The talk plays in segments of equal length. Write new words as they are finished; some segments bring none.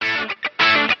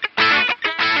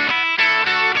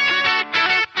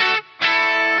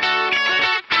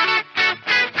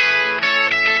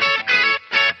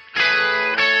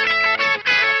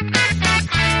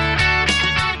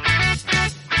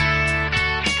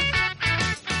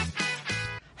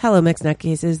Hello, Mixed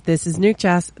Nutcases. This is Nuke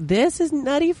Chas. This is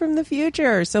Nutty from the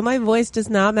future. So my voice does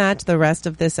not match the rest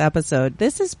of this episode.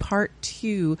 This is part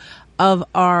 2 of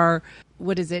our,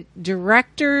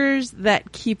 directors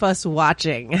that keep us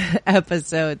watching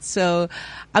episode. So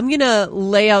I'm going to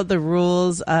lay out the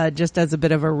rules just as a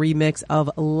bit of a remix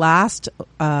of last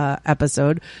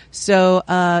episode. So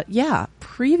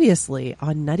previously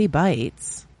on Nutty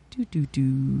Bites,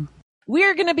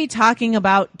 we're going to be talking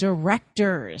about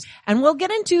directors, and we'll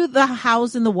get into the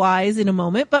hows and the whys in a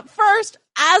moment. But first,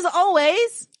 as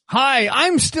always, hi,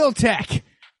 I'm Still Tech.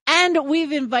 And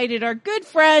we've invited our good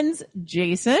friends,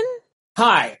 Jason.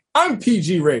 Hi, I'm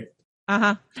PG rated.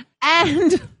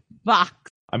 And Vox.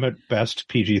 I'm at best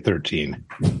PG-13.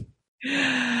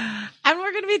 And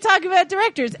we're going to be talking about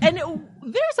directors. And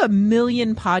there's a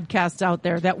million podcasts out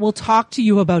there that will talk to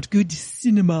you about good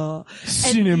cinema.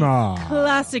 And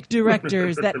classic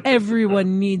directors that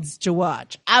everyone needs to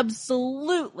watch.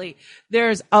 Absolutely.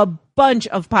 There's a bunch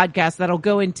of podcasts that'll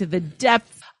go into the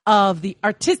depth of the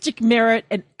artistic merit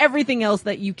and everything else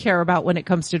that you care about when it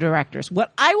comes to directors.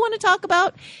 What I want to talk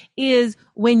about is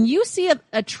when you see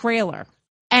a trailer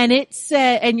and it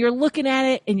said, and you're looking at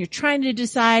it and you're trying to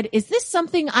decide, is this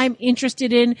something I'm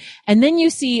interested in? And then you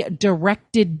see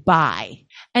directed by.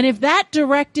 And if that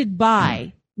directed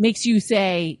by makes you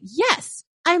say, yes,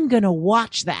 I'm going to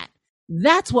watch that.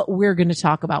 That's what we're going to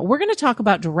talk about. We're going to talk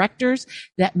about directors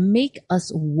that make us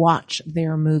watch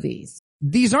their movies.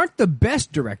 These aren't the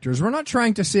best directors. We're not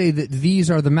trying to say that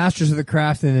these are the masters of the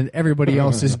craft and that everybody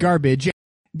else is garbage.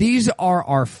 These are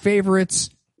our favorites.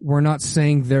 We're not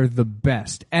saying they're the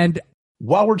best. And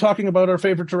while we're talking about our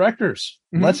favorite directors,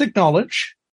 let's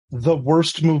acknowledge the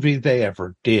worst movie they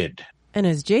ever did. And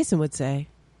as Jason would say,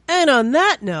 and on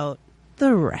that note,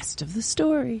 the rest of the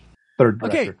story. Third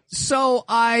director. Okay, so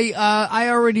I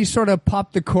already sort of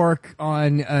popped the cork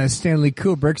on Stanley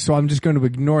Kubrick, so I'm just going to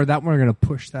ignore that one. We're going to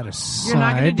push that aside. You're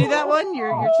not going to do that one?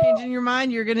 You're changing your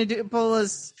mind? You're going to pull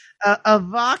us a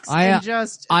Vox and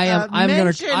just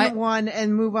mention one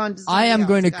and move on to something I am else.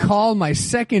 going to call my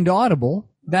second audible.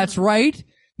 That's right.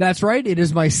 That's right. It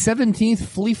is my 17th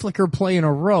flea flicker play in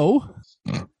a row.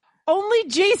 Only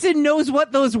Jason knows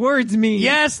what those words mean.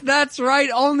 Yes, that's right.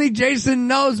 Only Jason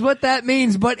knows what that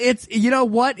means. But it's, you know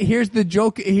what? Here's the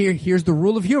joke. Here's the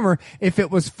rule of humor. If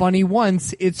it was funny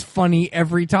once, it's funny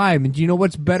every time. And do you know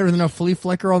what's better than a flea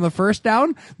flicker on the first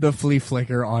down? The flea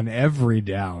flicker on every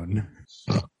down.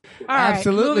 All right,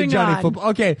 absolutely, Johnny on. Football.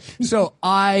 Okay, so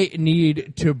I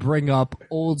need to bring up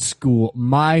old school,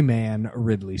 my man,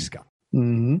 Ridley Scott.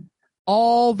 Mm-hmm.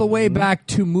 All the way back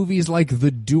to movies like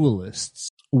The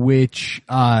Duelists, which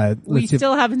we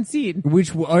still haven't seen.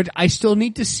 Which I still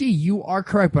need to see. You are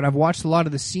correct, but I've watched a lot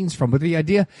of the scenes from. But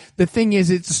the thing is,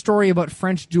 it's a story about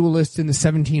French duelists in the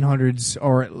 1700s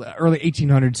or early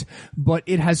 1800s, but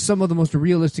it has some of the most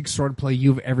realistic swordplay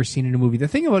you've ever seen in a movie. The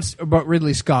thing about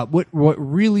Ridley Scott, what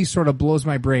really sort of blows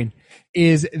my brain,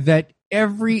 is that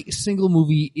every single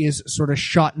movie is sort of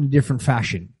shot in a different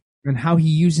fashion, and how he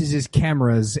uses his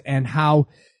cameras and how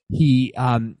he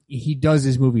does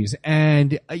his movies.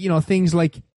 And, things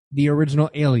like the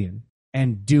original Alien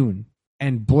and Dune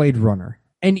and Blade Runner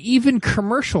and even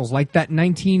commercials like that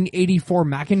 1984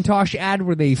 Macintosh ad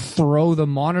where they throw the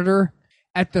monitor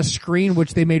at the screen,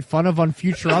 which they made fun of on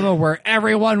Futurama, where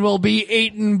everyone will be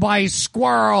eaten by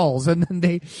squirrels. And then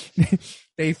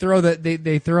they throw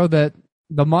the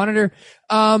monitor.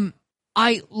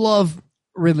 I love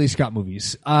Ridley Scott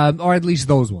movies, or at least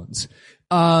those ones.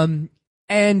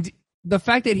 And the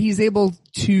fact that he's able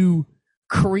to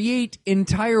create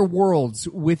entire worlds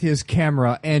with his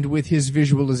camera and with his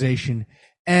visualization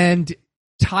and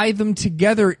tie them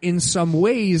together in some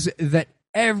ways that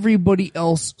everybody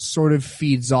else sort of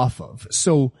feeds off of.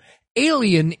 So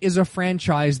Alien is a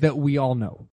franchise that we all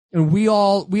know. And we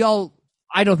all,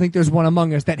 I don't think there's one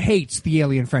among us that hates the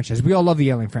Alien franchise. We all love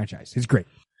the Alien franchise. It's great.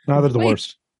 No, they're the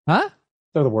worst. Huh?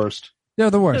 They're the worst. They're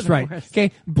the worst, right?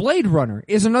 Okay. Blade Runner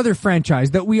is another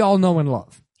franchise that we all know and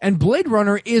love. And Blade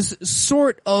Runner is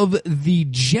sort of the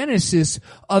genesis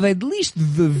of at least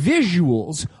the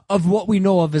visuals of what we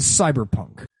know of as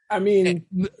cyberpunk. I mean,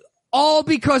 all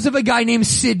because of a guy named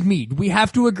Sid Mead. We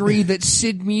have to agree that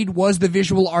Sid Mead was the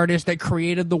visual artist that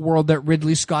created the world that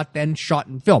Ridley Scott then shot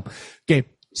in film. Okay.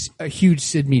 A huge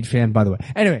Sid Mead fan, by the way.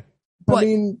 Anyway. I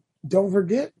mean, don't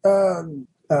forget,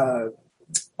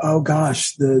 oh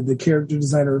gosh, the character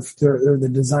designer, or the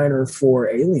designer for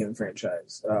Alien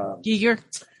franchise.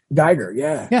 Geiger,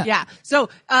 yeah. Yeah. So,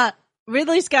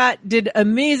 Ridley Scott did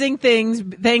amazing things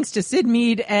thanks to Sid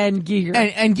Mead and Giger.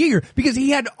 And Giger, because he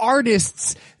had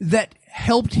artists that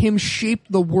helped him shape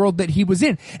the world that he was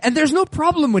in. And there's no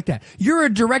problem with that. You're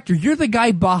a director. You're the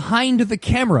guy behind the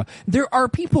camera. There are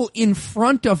people in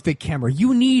front of the camera.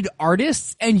 You need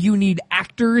artists and you need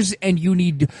actors and you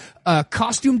need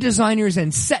costume designers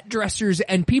and set dressers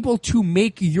and people to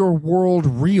make your world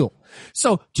real.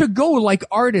 So to go like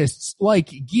artists like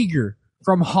Giger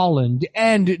from Holland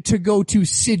and to go to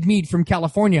Sid Mead from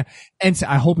California and say,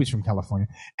 I hope he's from California,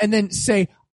 and then say,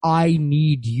 I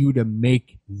need you to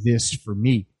make this for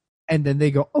me. And then they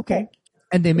go, okay.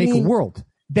 And they make a world.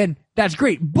 Then that's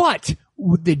great. But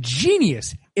the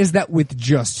genius is that with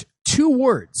just 2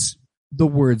 words, the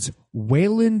words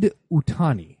Weyland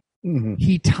Yutani,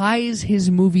 he ties his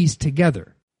movies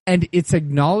together. And it's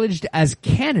acknowledged as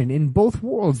canon in both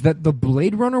worlds that the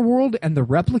Blade Runner world and the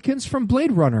replicants from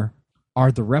Blade Runner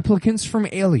are the replicants from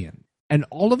Alien. And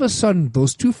all of a sudden,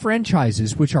 those 2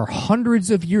 franchises, which are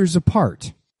hundreds of years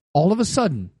apart, all of a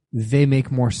sudden, they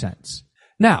make more sense.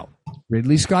 Now,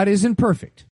 Ridley Scott isn't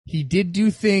perfect. He did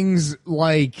do things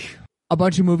like a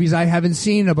bunch of movies I haven't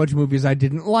seen, a bunch of movies I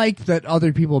didn't like that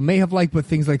other people may have liked, but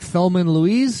things like Thelma and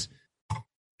Louise,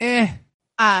 that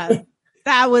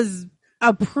was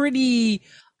a pretty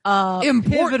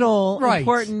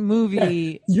important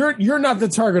movie. You're not the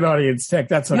target audience, Tech.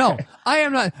 That's okay. No, I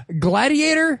am not.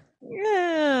 Gladiator?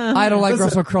 Yeah. I don't like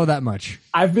Russell Crowe that much.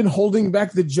 I've been holding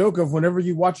back the joke of whenever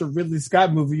you watch a Ridley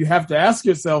Scott movie, you have to ask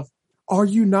yourself, are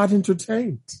you not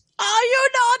entertained? Are you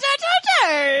not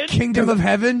entertained? Kingdom of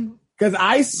Heaven? Because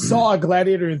I saw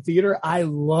Gladiator in theater. I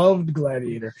loved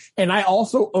Gladiator. And I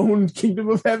also owned Kingdom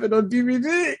of Heaven on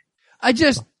DVD. I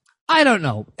don't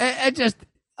know.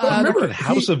 Remember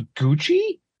House of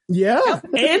Gucci? Yeah.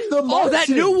 And the Martian. That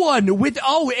new one with,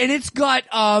 and it's got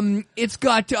Adam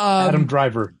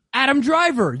Driver. Adam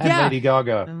Driver. And Lady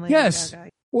Gaga. Yes.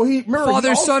 Well,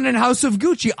 Father, Son, and House of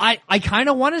Gucci. I kind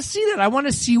of want to see that. I want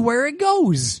to see where it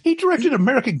goes. He directed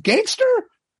American Gangster?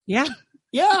 Yeah.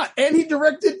 Yeah. And he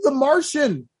directed The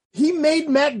Martian. He made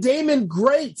Matt Damon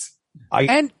great.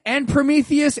 And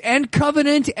Prometheus and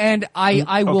Covenant, and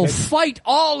I will fight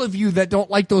all of you that don't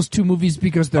like those 2 movies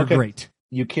because they're great.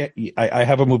 You can't. I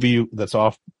have a movie that's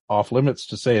off limits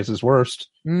to say is his worst.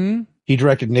 Mm-hmm. He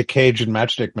directed Nick Cage and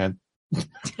Matchstick Men.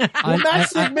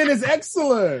 Matchstick Men is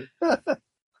excellent.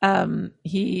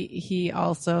 He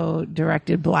also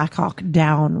directed Black Hawk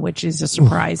Down, which is a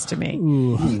surprise to me.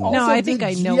 No, I think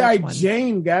I know G.I. which one.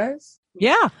 Jane, guys.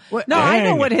 Yeah. I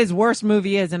know what his worst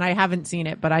movie is, and I haven't seen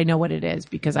it, but I know what it is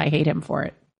because I hate him for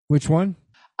it. Which one?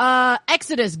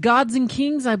 Exodus, Gods and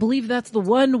Kings. I believe that's the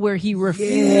one where he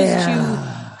refused to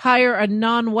hire a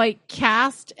non-white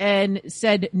cast and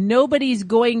said nobody's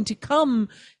going to come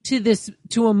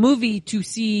to a movie to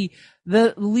see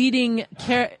the leading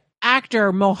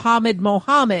actor Mohammed.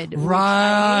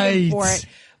 Right. For it.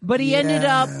 But he ended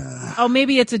up. Oh,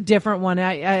 maybe it's a different one.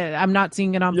 I'm not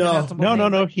seeing it on. No.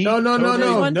 No. He ends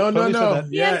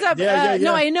up.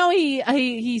 No, I know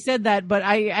he said that, but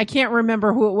I can't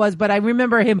remember who it was. But I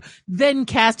remember him then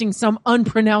casting some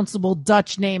unpronounceable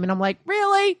Dutch name, and I'm like,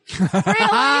 really? But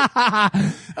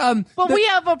we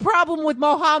have a problem with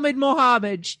Mohammed.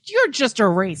 You're just a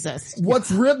racist.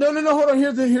 What's real? No. Hold on.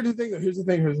 Here's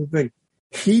the thing.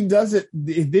 He doesn't.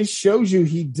 This shows you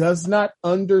he does not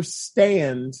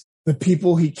understand the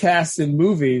people he casts in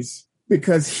movies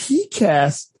because he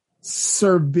cast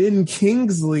Sir Ben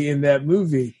Kingsley in that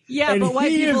movie. Yeah, but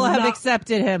white people have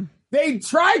accepted him. They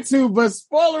tried to, but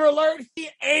spoiler alert, he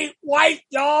ain't white,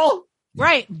 y'all.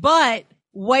 Right, but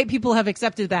white people have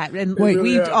accepted that, and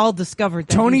we've all discovered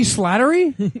that. Tony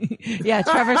Slattery? Yeah,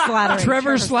 Trevor Slattery.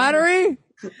 Trevor Slattery?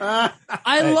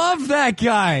 I love that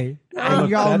guy.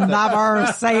 You'll never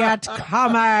see it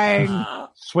coming.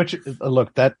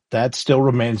 Look, that still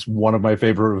remains one of my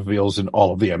favorite reveals in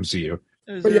all of the MCU.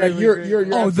 But yeah, you're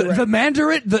the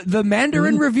Mandarin, the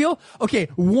Mandarin reveal. Okay,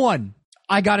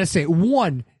 I gotta say,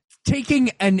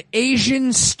 taking an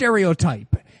Asian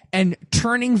stereotype and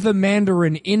turning the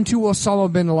Mandarin into Osama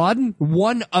bin Laden,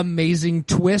 one amazing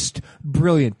twist,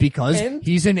 brilliant, because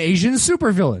he's an Asian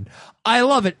supervillain. I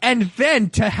love it. And then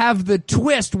to have the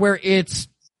twist where it's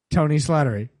Tony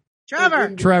Slattery.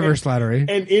 Trevor Slattery.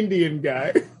 An Indian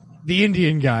guy. The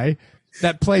Indian guy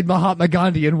that played Mahatma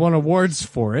Gandhi and won awards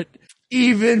for it.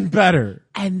 Even better.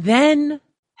 And then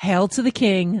Hail to the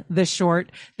King, the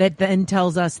short that then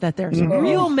tells us that there's a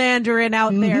real Mandarin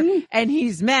out there and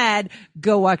he's mad.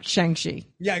 Go watch Shang-Chi.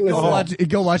 Yeah,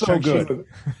 go watch Shang-Chi. Good.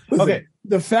 Okay.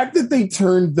 The fact that they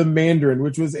turned the Mandarin,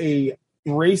 which was a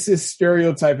racist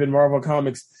stereotype in Marvel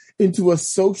Comics, into a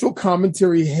social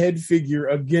commentary head figure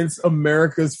against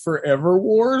America's forever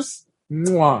wars.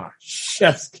 Mwah.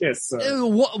 Chef's kiss, sir.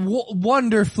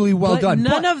 Wonderfully well But done.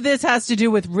 none But- of this has to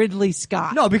do with Ridley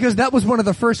Scott. No, because that was one of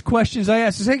the first questions I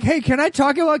asked. It's like, hey, can I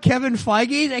talk about Kevin Feige?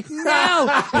 He's like,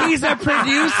 no, he's a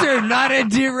producer, not a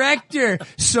director.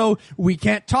 So we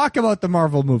can't talk about the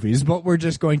Marvel movies, but we're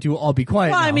just going to all be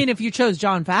quiet Well, now. I mean, if you chose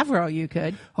Jon Favreau, you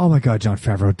could. Oh my God, Jon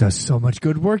Favreau does so much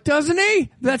good work, doesn't he?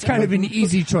 That's kind of an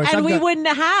easy choice. And I've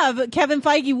got- Kevin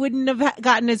Feige wouldn't have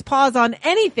gotten his paws on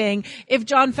anything if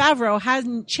Jon Favreau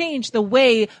hadn't changed the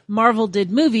way Marvel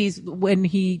did movies when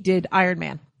he did Iron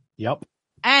Man. Yep.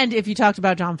 And if you talked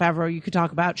about Jon Favreau, you could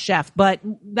talk about Chef, but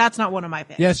that's not one of my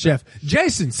picks. Yes, Jeff.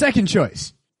 Jason, second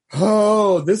choice.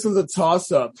 Oh, this is a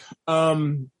toss-up.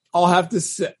 I'll have to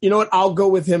say, you know what? I'll go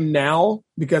with him now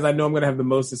because I know I'm going to have the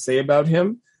most to say about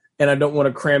him, and I don't want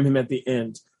to cram him at the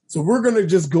end. So we're going to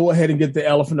just go ahead and get the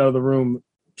elephant out of the room.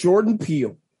 Jordan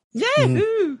Peele.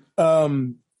 Yahoo!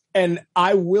 And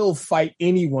I will fight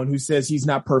anyone who says he's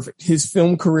not perfect. His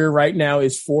film career right now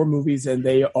is 4 movies, and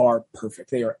they are perfect.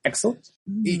 They are excellent.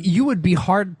 You would be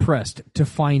hard pressed to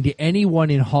find anyone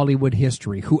in Hollywood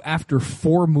history who, after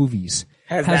 4 movies,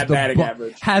 Has that the batting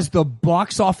average. has the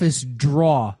box office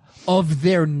draw of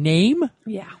their name.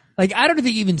 Yeah. Like, I don't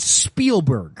think even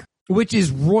Spielberg, which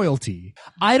is royalty.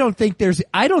 I don't think there's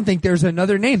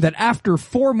another name that after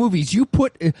 4 movies you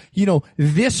put,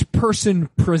 this person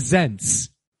presents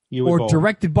Yui or Bowl.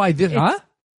 directed by this, huh?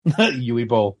 Yui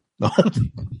Bowl.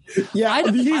 Yeah,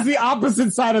 he's the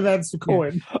opposite side of that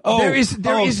coin. There is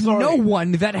sorry. no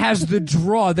one that has the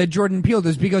draw that Jordan Peele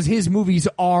does because his movies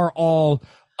are all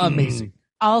amazing.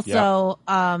 Also,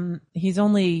 he's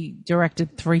only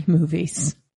directed 3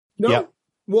 movies. No. Yeah.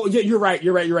 Well, yeah, you're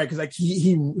right. Cause like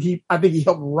he I think he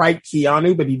helped write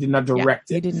Keanu, but he did not direct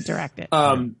He it. didn't direct it.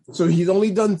 So he's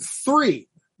only done 3,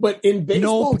 but in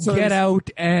baseball Nope, terms, Get Out,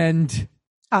 and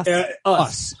Us.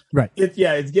 Us. Right.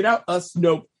 It's Get Out, Us,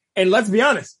 Nope. And let's be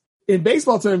honest, in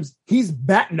baseball terms, he's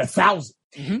batting 1,000.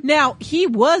 Now, he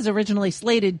was originally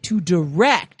slated to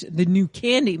direct the new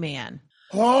Candyman,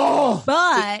 Oh,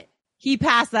 but he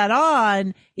passed that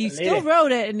on. He still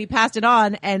wrote it and he passed it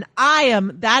on. And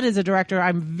that is a director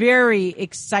I'm very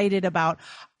excited about.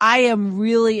 I am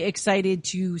really excited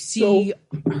to see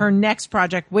her next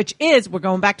project, which is, we're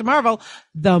going back to Marvel,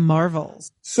 The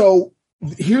Marvels. so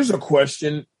here's a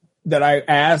question that I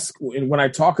ask when I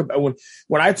talk about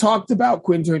when I talked about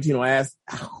Quentin Tarantino. I asked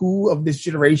who of this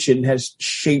generation has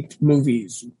shaped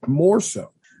movies more so.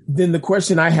 Then the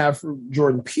question I have for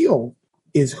Jordan Peele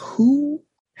is who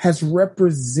has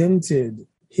represented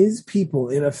his people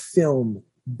in a film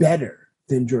better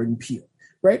than Jordan Peele,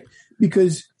 right?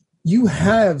 Because you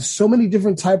have so many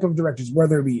different type of directors,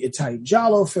 whether it be Italian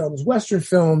giallo films, Western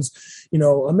films,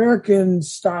 American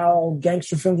style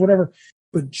gangster films, whatever.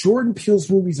 But Jordan Peele's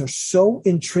movies are so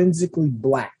intrinsically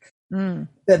black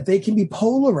that they can be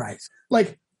polarized.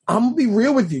 Like, I'm gonna be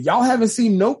real with you. Y'all haven't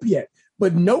seen Nope yet,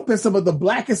 but Nope has some of the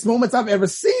blackest moments I've ever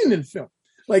seen in film.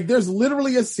 Like, there's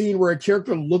literally a scene where a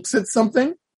character looks at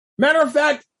something. Matter of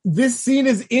fact, this scene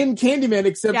is in Candyman,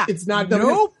 except it's not done.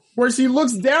 Nope. Where she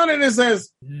looks down and it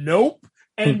says, nope,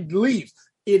 and leaves.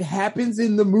 It happens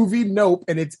in the movie Nope,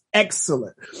 and it's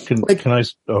excellent. Can I?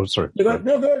 Oh, sorry. No.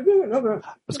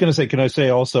 I was going to say, can I say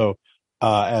also,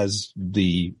 as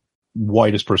the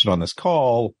whitest person on this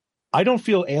call, I don't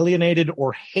feel alienated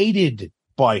or hated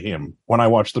by him when I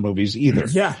watch the movies either.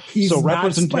 Yeah. So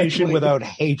representation without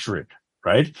hatred,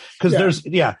 right? Because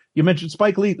you mentioned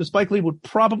Spike Lee. The Spike Lee would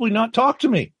probably not talk to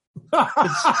me,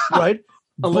 right?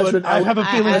 But I have a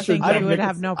feeling I think he would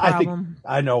have no problem.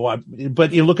 I know,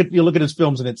 but you look at his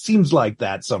films, and it seems like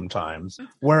that sometimes.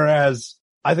 Whereas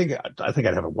I think I'd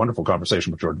have a wonderful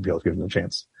conversation with Jordan Peele if given the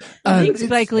chance. I think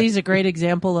Spike Lee's a great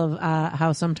example of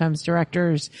how sometimes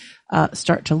directors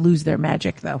start to lose their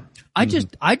magic, though. I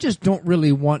just don't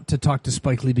really want to talk to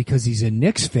Spike Lee because he's a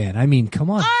Knicks fan. I mean,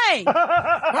 come on. Hey!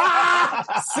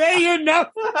 Say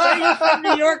it from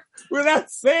New York without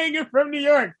saying it from New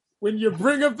York. When you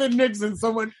bring up the Knicks and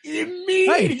someone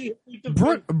immediately...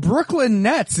 Brooklyn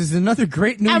Nets is another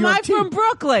great New Am York I team. from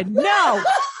Brooklyn? No.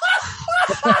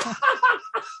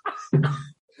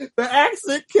 The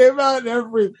accent came out and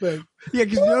everything. Yeah,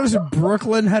 because you notice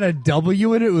Brooklyn had a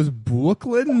W in it. It was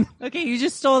Brooklyn. Okay, you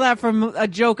just stole that from a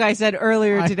joke I said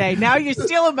earlier today. Now you're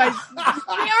stealing my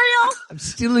cereal? I'm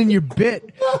stealing your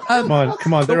bit. Come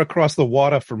on. They're across the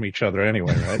water from each other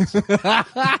anyway, right?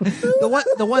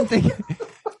 The one thing...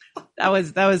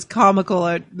 That was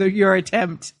comical, your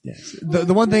attempt. Yes.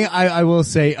 The one thing I will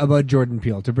say about Jordan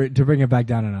Peele, to bring it back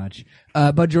down a notch,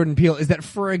 about Jordan Peele, is that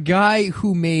for a guy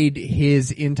who made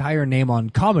his entire name on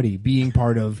comedy, being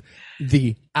part of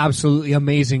the absolutely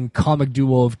amazing comic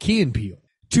duo of Key and Peele,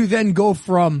 to then go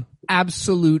from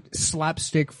absolute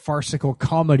slapstick farcical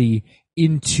comedy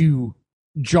into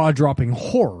jaw-dropping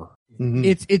horror. Mhm.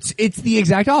 It's the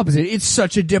exact opposite. It's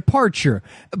such a departure.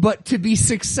 But to be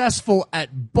successful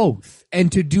at both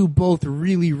and to do both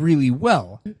really, really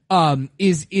well,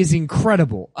 is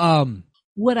incredible.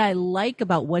 What I like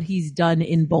about what he's done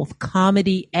in both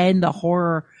comedy and the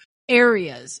horror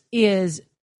areas is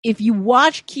if you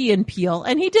watch Key and Peele,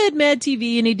 and he did Mad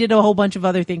TV and he did a whole bunch of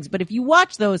other things, but if you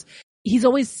watch those, he's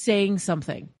always saying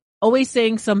something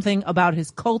about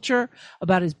his culture,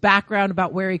 about his background,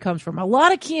 about where he comes from. A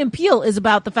lot of Key and Peele is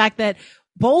about the fact that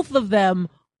both of them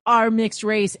are mixed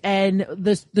race and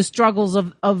the struggles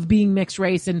of being mixed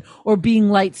race and, or being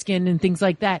light skinned and things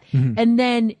like that. Mhm. And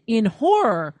then in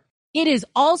horror, it is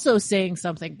also saying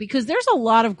something because there's a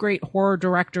lot of great horror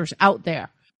directors out there,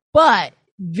 but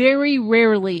very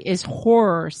rarely is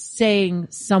horror saying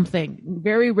something.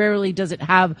 Very rarely does it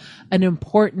have an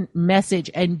important message.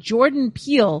 And Jordan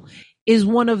Peele is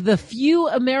one of the few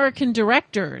American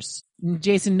directors,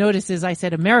 Jason notices I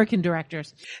said American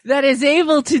directors, that is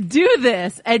able to do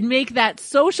this and make that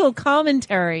social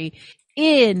commentary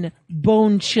in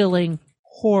bone-chilling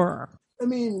horror. I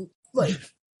mean, like,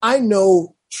 I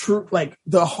know true, like,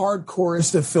 the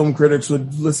hardcorest of film critics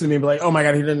would listen to me and be like, oh my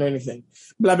God, he didn't know anything.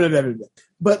 Blah, blah, blah, blah, blah.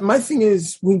 But my thing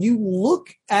is, when you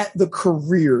look at the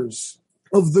careers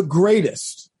of the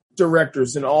greatest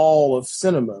directors in all of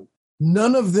cinema,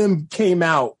 none of them came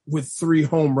out with 3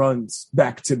 home runs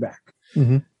back to back.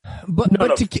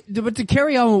 But to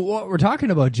carry on with what we're talking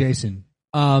about, Jason,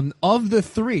 of the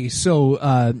 3,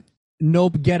 so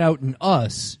Nope, Get Out, and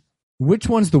Us, which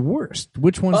one's the worst?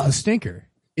 Which one's the stinker?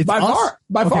 It's By Us?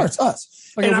 far, it's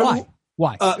Us. Okay, And why?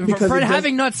 Why? Because for it does-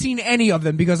 having not seen any of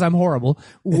them because I'm horrible.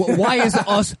 Why is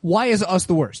Us? Why is Us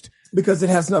the worst? Because it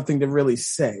has nothing to really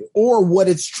say, or what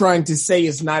it's trying to say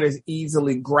is not as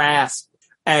easily grasped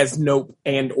as Nope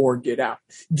and or Get Out.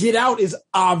 Get Out is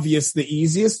obvious the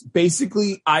easiest.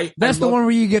 Basically, That's the one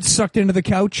where you get sucked into the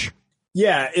couch.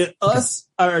 Yeah,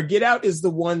 Get Out is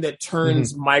the one that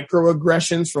turns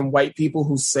microaggressions from white people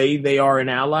who say they are an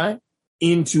ally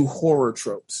into horror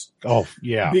tropes. Oh,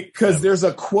 yeah. Because there's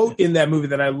a quote in that movie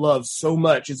that I love so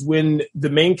much. It's when the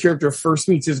main character first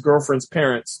meets his girlfriend's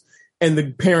parents, and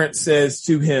the parent says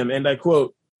to him, and I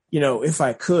quote, if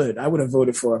I could, I would have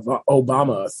voted for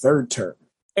Obama a 3rd term.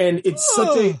 And it's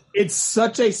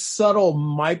such a subtle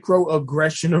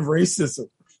microaggression of racism.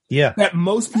 Yeah. That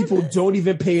most people don't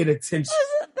even pay it attention.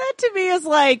 That to me is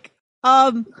like,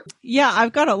 yeah,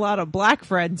 I've got a lot of black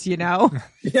friends, Yeah,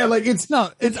 like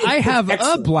I have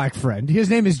excellent. a black friend. His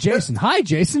name is Jason. Hi,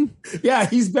 Jason. Yeah,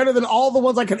 he's better than all the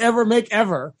ones I could ever make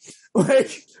ever.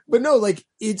 But no,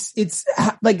 it's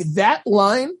like that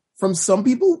line from some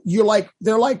people.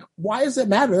 They're like, why does it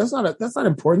matter? That's not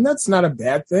important. That's not a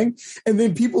bad thing. And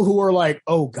then people who are like,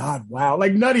 oh God, wow.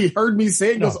 Like Nutty heard me say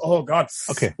it and goes, oh God.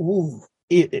 Okay. Ooh.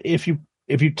 If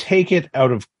you take it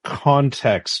out of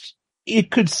context,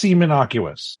 it could seem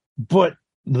innocuous, but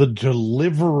the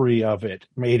delivery of it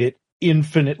made it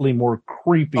infinitely more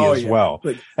creepy as well.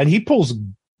 But, and he pulls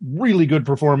really good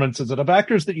performances out of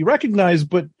actors that you recognize,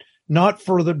 but not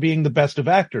for being the best of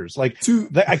actors. Like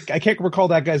I can't recall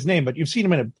that guy's name, but you've seen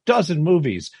him in a dozen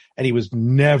movies, and he was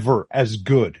never as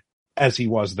good as he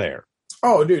was there.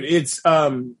 Oh, dude, it's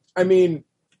I mean,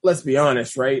 let's be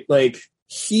honest, right? Like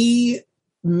he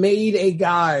made a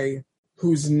guy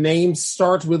whose name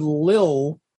starts with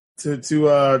Lil to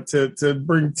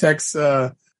bring Tech's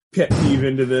pet peeve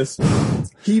into this.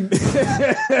 He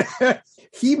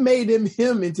he made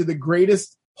him into the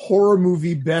greatest horror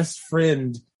movie best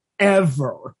friend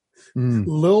ever.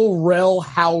 Lil Rel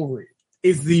Howery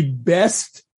is the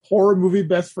best horror movie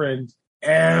best friend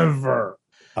ever.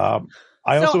 I'm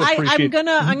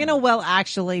gonna well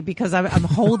actually because I'm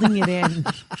holding it in.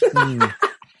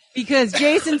 Because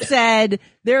Jason said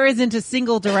there isn't a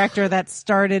single director that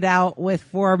started out with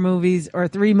 4 movies or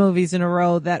 3 movies in a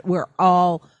row that were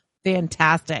all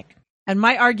fantastic. And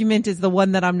my argument is the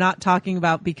one that I'm not talking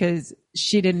about because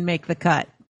she didn't make the cut.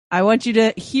 I want you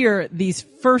to hear these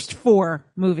first 4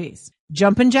 movies.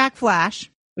 Jumpin' Jack Flash,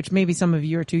 which maybe some of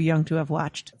you are too young to have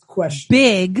watched. Question.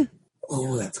 Big.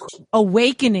 Oh, that's question.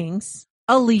 Awakenings,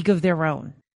 A League of Their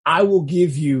Own. I will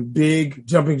give you Big,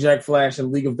 Jumping Jack Flash,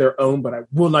 and League of Their Own, but I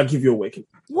will not give you Awakening.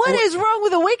 What is wrong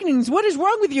with Awakenings? What is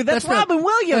wrong with you? That's Robin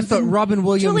Williams. That's Robin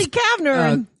Williams. Julie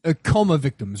Kavner. Coma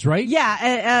victims, right?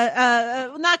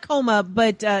 Yeah. Not coma,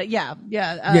 but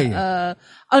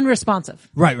unresponsive.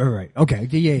 Right. Okay.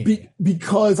 Yeah.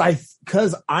 Because I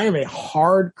am a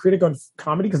hard critic on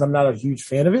comedy because I'm not a huge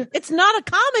fan of it. It's not a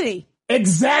comedy.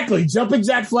 Exactly. Jumping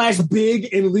Jack Flash,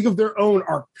 Big, and League of Their Own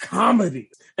are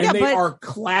comedies. And they are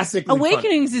classically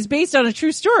Awakenings is based on a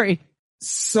true story.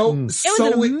 It was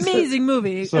an amazing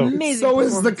movie. Amazing. So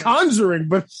is The Conjuring,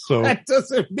 but that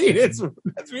doesn't mean it's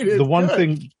the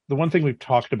one thing we've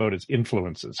talked about is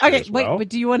influences. Okay, wait, but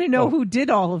do you want to know who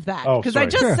did all of that? Because I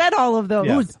just said all of those.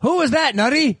 Yeah. Who was that,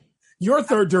 Nutty? Your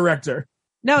third director.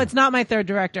 No, it's not my third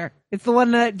director. It's the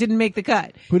one that didn't make the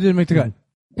cut. Who didn't make the cut?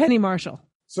 Penny Marshall.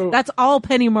 So that's all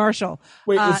Penny Marshall.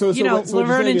 Wait,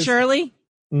 Laverne and Shirley.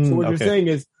 So what you're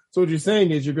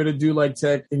saying is you're going to do like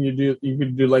Tech, and you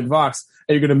could do like Vox,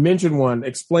 and you're going to mention one,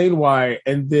 explain why,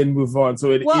 and then move on.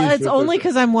 So it's only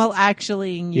because I'm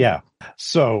actually. Yeah.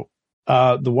 So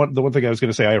the one thing I was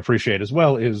going to say I appreciate as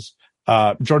well is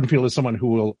Jordan Peele is someone who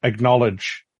will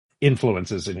acknowledge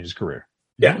influences in his career.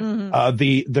 Yeah. Mm-hmm.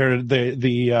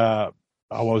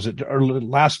 What was it?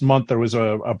 Last month there was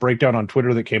a breakdown on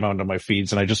Twitter that came out into my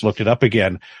feeds, and I just looked it up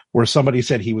again, where somebody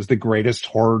said he was the greatest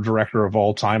horror director of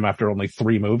all time after only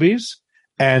 3 movies.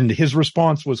 And his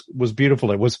response was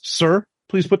beautiful. It was, "Sir,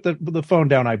 please put the phone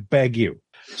down. I beg you.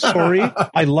 Sorry,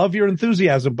 I love your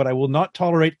enthusiasm, but I will not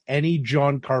tolerate any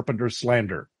John Carpenter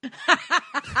slander."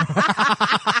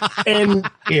 And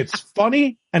it's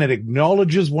funny, and it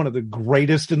acknowledges one of the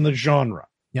greatest in the genre.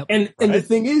 Yep. And the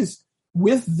thing is,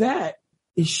 with that,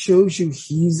 it shows you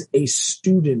he's a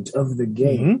student of the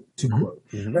game, to quote,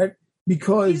 right?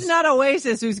 Because he's not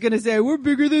Oasis who's going to say, "We're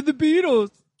bigger than the Beatles."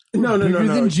 No. Bigger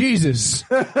than Jesus.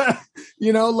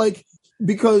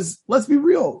 Because let's be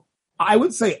real. I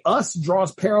would say Us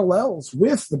draws parallels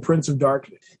with The Prince of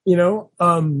Darkness.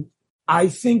 I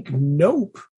think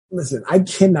Nope. Listen, I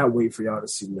cannot wait for y'all to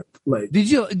see Nope. Did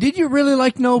you really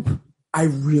like Nope? I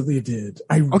really did.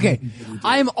 Okay.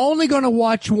 I am only going to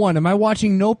watch one. Am I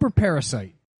watching Nope or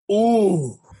Parasite?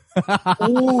 Ooh.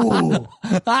 Ooh.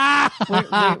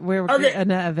 We're going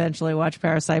to eventually watch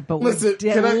Parasite, but we're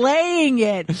delaying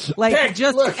it.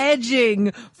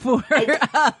 Edging for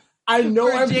I know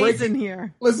for I'm Jason breaking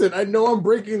here. Listen, I know I'm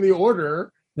breaking the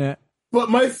order. Yeah. But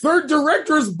my third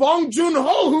director is Bong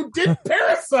Joon-ho, who did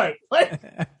Parasite.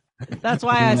 That's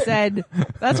why I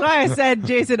said,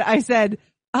 Jason, I said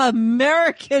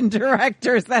American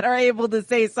directors that are able to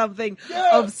say something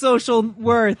of social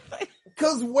worth.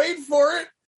 Because wait for it,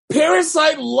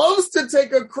 Parasite loves to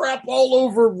take a crap all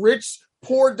over rich,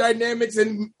 poor dynamics,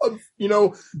 and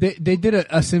they did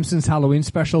a Simpsons Halloween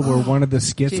special where one of the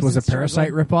skits was a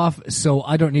Parasite ripoff. So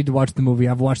I don't need to watch the movie.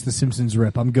 I've watched the Simpsons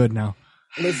rip. I'm good now.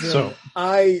 Listen,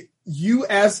 you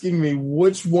asking me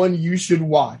which one you should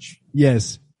watch?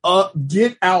 Yes.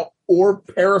 Get Out or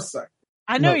Parasite?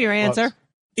 I know your answer.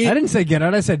 I didn't say Get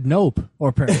Out. I said Nope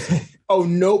or Parasite. Oh,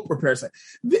 Nope or Parasite.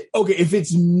 Okay, if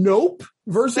it's Nope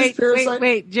versus Parasite.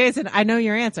 Wait, Jason, I know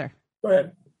your answer. Go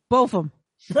ahead. Both of them.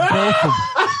 BOFFUM,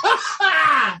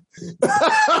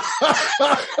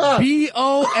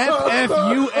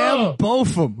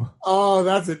 Botham. Oh,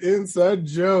 that's an inside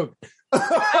joke. Am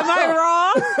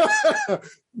I wrong?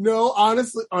 No,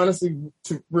 honestly,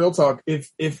 to real talk,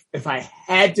 if I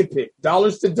had to pick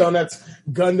dollars to donuts,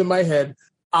 gun to my head,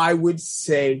 I would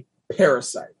say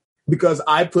Parasite, because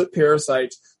I put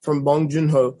Parasite from Bong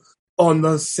Joon-ho on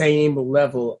the same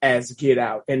level as Get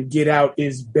Out, and Get Out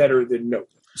is better than Nope.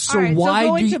 So right, why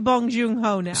going to Bong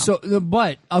Joon-ho now? So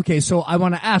I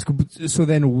want to ask. So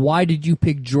then, why did you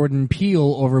pick Jordan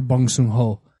Peele over Bong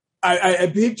Joon-ho?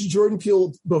 I picked Jordan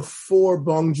Peele before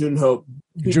Bong Joon-ho.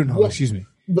 Excuse me.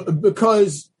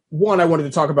 Because one, I wanted to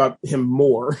talk about him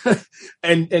more,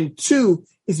 and two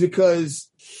is because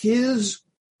his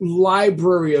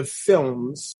library of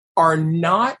films are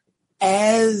not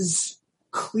as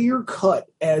clear cut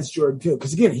as Jordan Peele.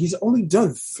 Because again, he's only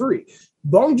done 3.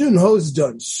 Bong Joon-ho's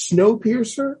done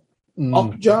Snowpiercer,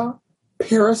 Okja,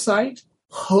 Parasite,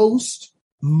 Host,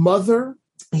 Mother.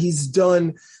 He's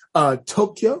done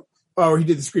Tokyo. Or he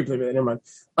did the screenplay, but never mind.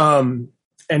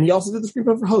 And he also did the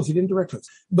screenplay for Host. He didn't direct Host.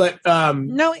 But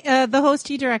no, the Host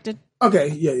he directed. Okay,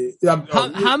 yeah.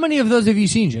 How many of those have you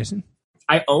seen, Jason?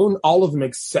 I own all of them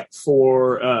except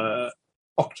for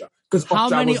Okja. Because how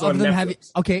many of them have you?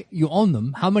 Okay, you own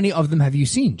them. How many of them have you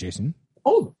seen, Jason?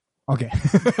 All of them. Okay.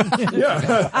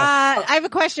 Yeah. I have a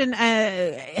question.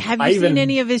 Have you seen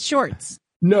any of his shorts?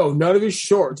 No, none of his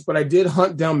shorts, but I did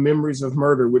hunt down Memories of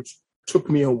Murder, which took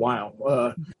me a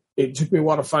while. It took me a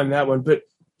while to find that one, but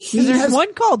there's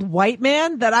one called White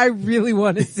Man that I really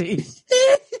want to see.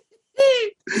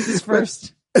 This is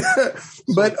first.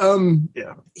 But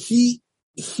he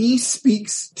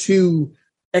speaks to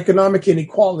economic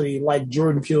inequality like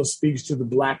Jordan Peele speaks to the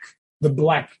black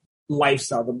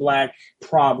lifestyle, the black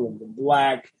problem, the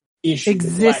black issue.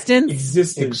 Existence?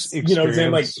 Existence. You know what I'm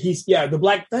saying? Like the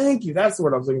black, thank you. That's the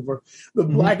word I was looking for. The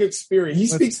black experience. He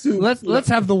speaks to. Let's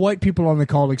have the white people on the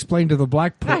call explain to the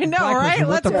black people. I know, right?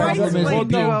 What the problem is with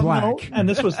being black. And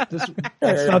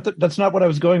that's not what I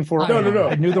was going for. No.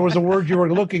 I knew there was a word you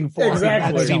were looking for.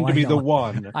 Exactly. That seemed to be the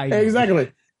one.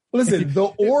 Exactly. Listen, the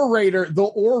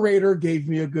orator gave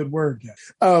me a good word.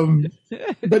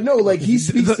 But no, like he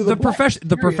speaks to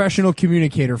the professional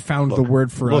communicator found the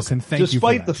word for us, and thank you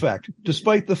for that.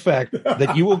 Despite the fact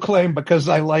that you will claim because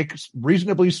I like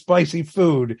reasonably spicy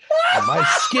food and my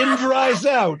skin dries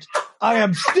out, I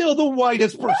am still the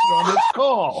whitest person on this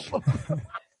call.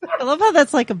 I love how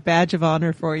that's like a badge of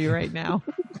honor for you right now.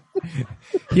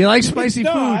 He likes spicy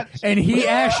food, and he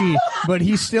ashy, but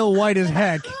he's still white as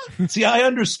heck. See, I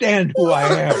understand who I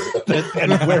am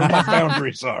and where my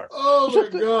boundaries are. Oh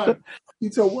my God! You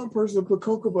tell one person to put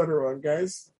cocoa butter on,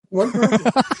 guys. One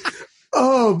person.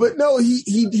 Oh, but no,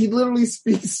 he literally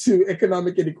speaks to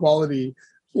economic inequality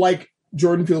like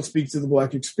Jordan Peele speaks to the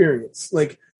black experience.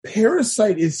 Like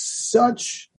Parasite is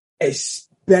such a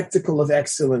spectacle of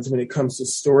excellence when it comes to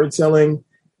storytelling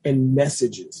and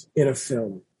messages in a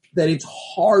film that it's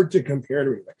hard to compare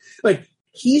to anything. Like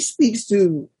he speaks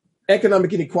to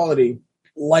economic inequality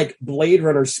like Blade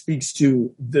Runner speaks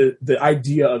to the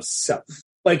idea of self.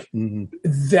 Like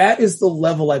that is the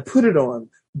level I put it on.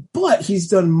 But he's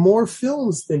done more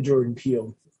films than Jordan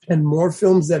Peele and more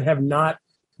films that have not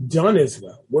done as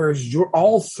well. Whereas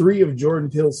all three of Jordan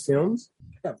Peele's films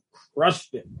have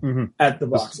crushed it at the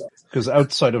box office. Because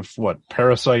outside of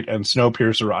Parasite and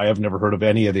Snowpiercer, I have never heard of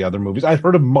any of the other movies. I've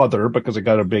heard of Mother because it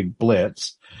got a big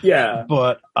blitz. Yeah.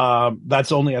 But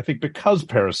that's only, I think, because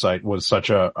Parasite was such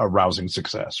a rousing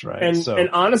success, right? And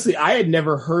honestly, I had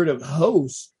never heard of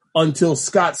Host until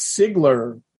Scott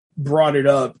Sigler brought it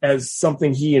up as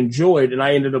something he enjoyed, and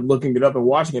I ended up looking it up and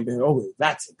watching it and being, oh,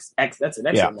 that's an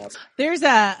excellent movie. There's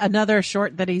another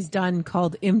short that he's done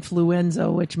called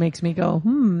Influenza, which makes me go,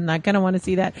 I kind of want to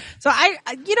see that. So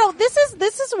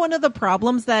this is one of the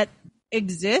problems that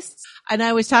exists. And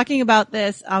I was talking about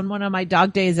this on one of my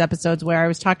Dog Days episodes where I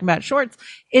was talking about shorts,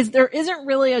 is there isn't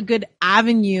really a good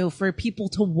avenue for people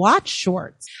to watch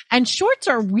shorts. And shorts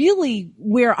are really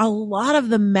where a lot of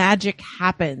the magic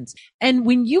happens. And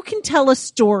when you can tell a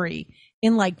story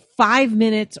in like 5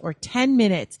 minutes or 10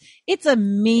 minutes, it's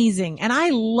amazing. And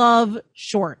I love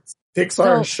shorts.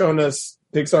 Pixar has shown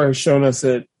us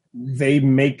that they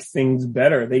make things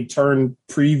better. They turn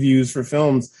previews for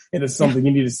films into something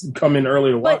you need to come in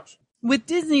early to watch. With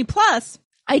Disney Plus,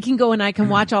 I can go and I can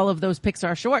watch all of those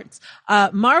Pixar shorts.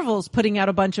 Marvel's putting out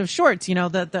a bunch of shorts. You know,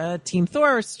 the Team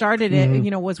Thor started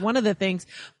it, was one of the things.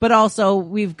 But also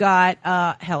we've got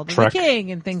Held in the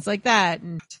King and things like that.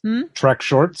 And, Trek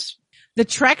shorts? The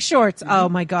Trek shorts. Oh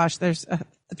my gosh, there's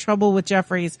The Trouble with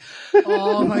Jeffries.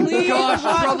 Oh my gosh,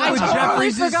 The Trouble with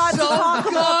Jeffries is so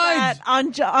good.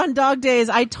 On Dog Days,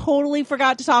 I totally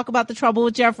forgot to talk about The Trouble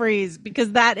with Jeffries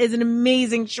because that is an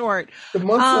amazing short. The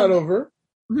month's not over.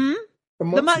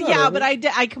 But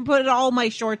I can put all my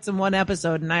shorts in one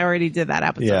episode, and I already did that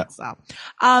episode. Yeah. So,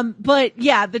 but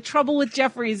yeah, The Trouble with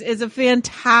Jeffries is a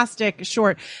fantastic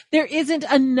short. There isn't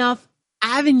enough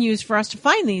avenues for us to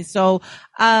find these. So,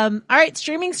 all right,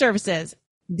 streaming services.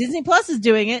 Disney Plus is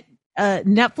doing it.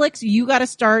 Netflix, you got to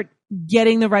start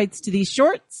getting the rights to these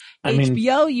shorts.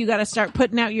 HBO, you got to start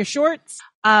putting out your shorts.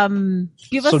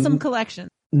 Give us some collection.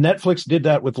 Netflix did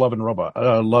that with Love and Robot.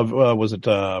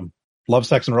 Love,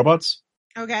 Sex and Robots?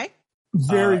 Okay.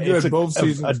 Very good. Both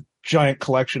seasons. A giant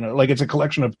collection. It's a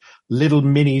collection of little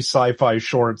mini sci-fi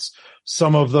shorts.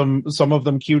 Some of them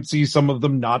cutesy, some of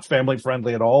them not family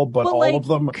friendly at all, but all of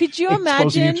them could you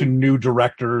exposing imagine you to new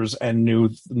directors and new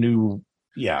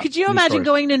could you imagine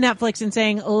going to Netflix and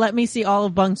saying, let me see all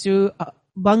of Bong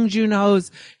Joon-ho's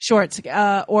shorts,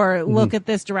 or look at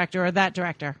this director or that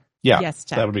director? Yeah. Yes,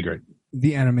 that would be great.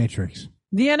 The Animatrix.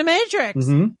 The Animatrix.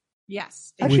 Mm-hmm.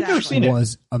 Yes. I've never seen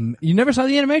it. You never saw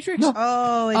The Animatrix? No.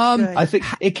 Oh, it's good. I think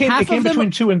it came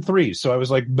between 2 and 3, so I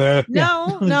was like, bleh.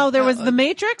 No, there was The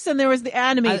Matrix and there was The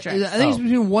Animatrix. I think it's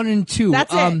between 1 and 2.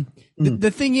 That's it.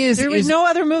 The thing is, there was no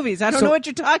other movies. I don't know what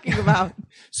you're talking about.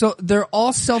 So they're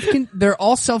all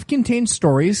self-contained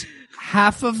stories.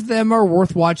 Half of them are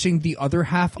worth watching. The other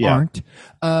half aren't.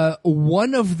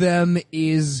 One of them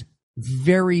is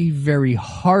very, very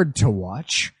hard to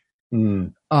watch.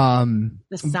 The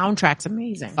soundtrack's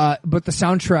amazing. But the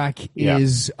soundtrack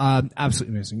is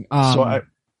absolutely amazing. So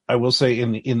I will say,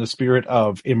 in the spirit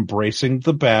of embracing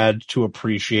the bad to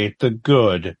appreciate the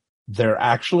good, there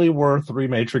actually were 3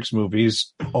 Matrix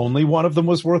movies. Only one of them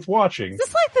was worth watching. Is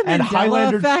this like the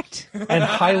Mandela effect? And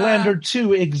Highlander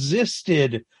 2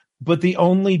 existed but the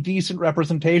only decent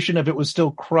representation of it was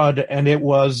still crud, and it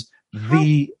was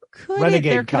the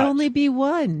Renegade There cut. could only be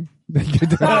one.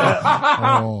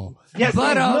 Oh. Yes,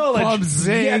 But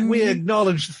we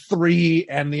acknowledge 3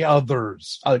 and the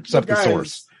others, except the Guys,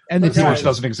 source. And the Guys, The source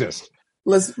doesn't exist.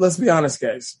 Let's be honest,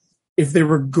 guys. If they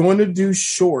were going to do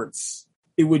shorts,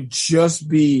 it would just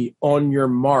be On Your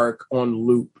Mark on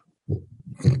loop.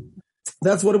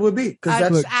 That's what it would be. Because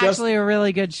That's that's actually a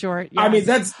really good short. I yes. mean,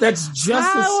 that's just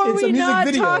How are it's a we music not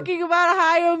video. talking about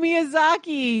Hayao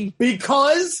Miyazaki?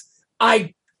 Because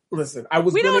I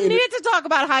was We gonna don't need to talk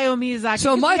about Hayao Miyazaki.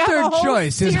 So 'cause my we have a third whole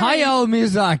choice is series. Hayao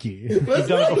Miyazaki. Listen, You've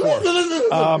done it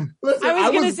before. listen, I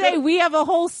was going to say we have a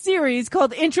whole series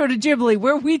called Intro to Ghibli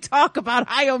where we talk about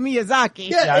Hayao Miyazaki.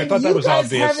 Yeah, I and thought that you was guys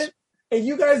obvious. haven't- And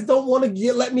you guys don't want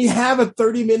to let me have a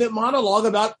 30-minute monologue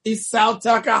about Isao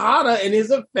Takahata and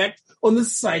his effect on the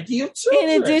psyche of children.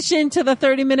 In addition to the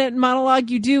 30-minute monologue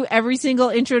you do every single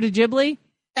Intro to Ghibli,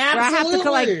 where I have to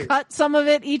Absolutely. cut some of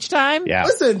it each time. Yeah.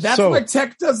 Listen, that's So- why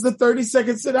Tech does the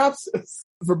 30-second synopsis.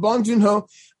 For Bong Joon-ho,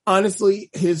 honestly,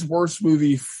 his worst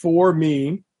movie for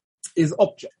me is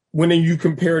Object. When you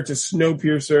compare it to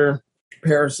Snowpiercer,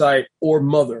 Parasite, or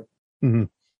Mother, Mhm.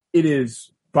 it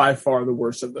is by far the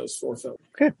worst of those 4 films.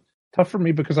 Tough for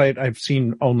me because I've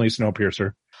seen only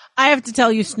Snowpiercer. I have to tell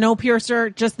you,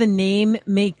 Snowpiercer, just the name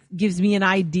gives me an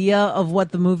idea of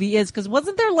what the movie is. Because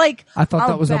wasn't there like I thought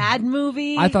that was bad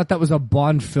movie? I thought that was a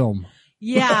Bond film.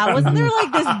 Yeah, wasn't there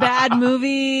like this bad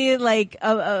movie, like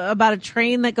about a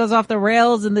train that goes off the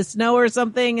rails in the snow or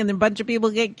something, and then a bunch of people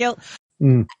get killed?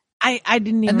 Mm. I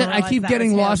didn't even. And then I realize keep that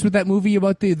getting was him. lost with that movie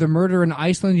about the murder in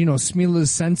Iceland, you know, Smila's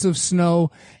Sense of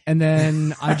Snow. And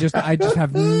then I just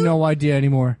have no idea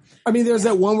anymore. I mean, there's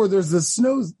that one where there's the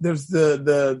snow, there's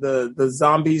the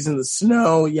zombies in the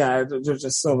snow. Yeah, there's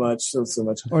just so much.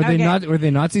 Were they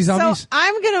Nazi zombies? So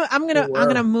I'm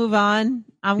gonna move on.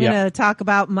 I'm gonna talk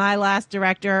about my last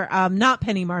director, not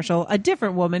Penny Marshall, a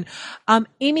different woman,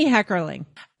 Amy Heckerling.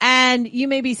 And you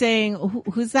may be saying,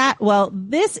 who's that? Well,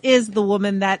 this is the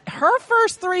woman that her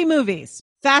first 3 movies,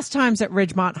 Fast Times at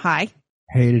Ridgemont High.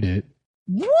 Hated it.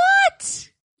 What?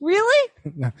 Really?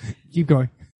 No, keep going.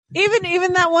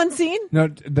 Even that one scene? No,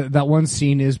 that one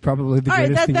scene is probably the All right,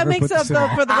 greatest thing that ever makes put to up though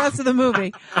cinema. for the rest of the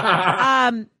movie.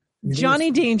 Johnny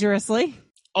Dangerously,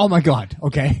 Oh my god.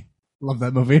 Okay. Love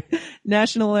that movie.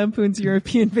 National Lampoon's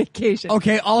European Vacation.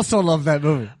 Okay, also love that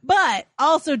movie. But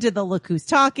also did the Look Who's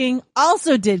Talking,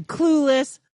 also did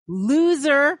Clueless,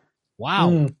 Loser,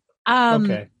 Wow.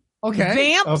 Okay.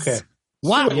 Okay. Vamps. Okay.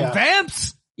 Wow. Yeah.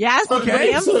 Vamps. Yes,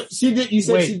 Okay. Vamps. So she did. You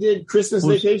said Wait. she did Christmas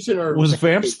Was- Vacation, or Was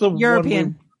Vamps the European.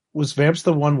 one? Was Vamps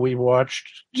the one we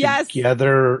watched Yes.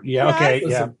 together? Yeah. Yes. Okay.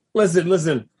 Yeah.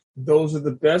 Listen. Those are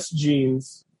the best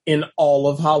jeans in all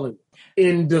of Hollywood.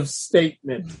 End of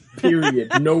statement.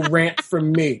 Period. No rant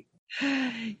from me.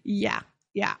 Yeah.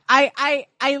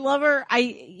 I love her. I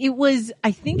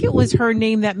think it was her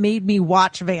name that made me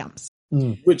watch Vamps.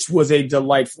 Which was a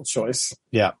delightful choice.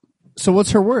 Yeah. So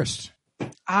what's her worst?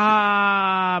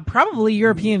 Probably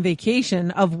European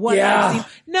Vacation of what Yeah. I've seen.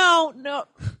 No.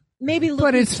 Maybe Look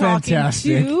But Who's it's Talking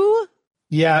fantastic. too.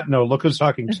 Yeah. No. Look who's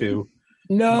talking to.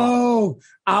 No,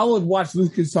 I would watch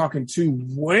Lucas Talking 2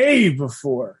 way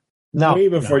before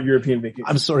European Vacation.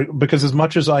 I'm sorry, because as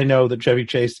much as I know that Chevy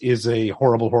Chase is a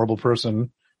horrible, horrible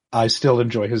person, I still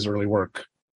enjoy his early work.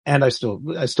 And I still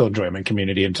enjoy him in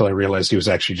Community until I realized he was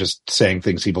actually just saying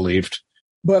things he believed.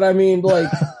 But I mean,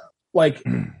 like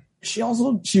she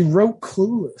wrote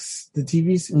Clueless, the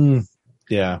TV series.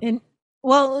 Yeah.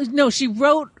 Well, no, she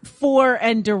wrote 4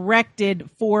 and directed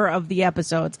 4 of the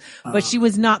episodes, but she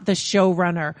was not the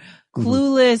showrunner.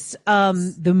 Clueless,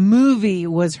 the movie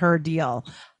was her deal.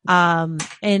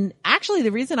 And actually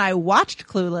the reason I watched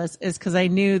Clueless is because I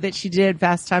knew that she did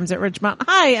Fast Times at Ridgemont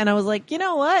High, and I was like, you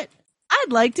know what?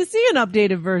 I'd like to see an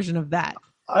updated version of that.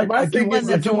 I do One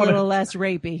that's a want little to. less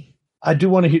rapey. I do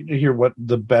want to hear what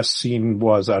the best scene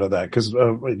was out of that, because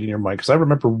in your mind, because I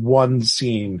remember one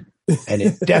scene, and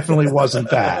it definitely wasn't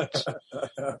that.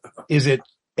 Is it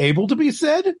able to be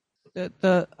said?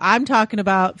 I'm talking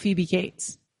about Phoebe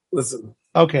Cates. Listen,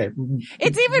 Okay.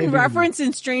 It's even Maybe- referenced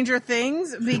in Stranger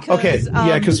Things because Okay.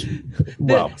 Yeah, because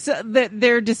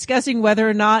they're discussing whether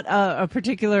or not a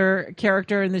particular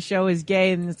character in the show is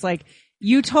gay, and it's like,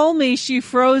 you told me she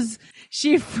froze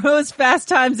Fast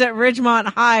Times at Ridgemont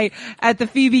High at the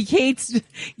Phoebe Cates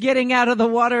getting out of the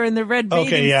water in the red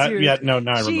bathing suit. No,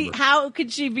 I remember. How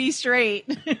could she be straight?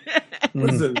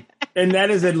 listen, and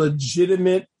that is a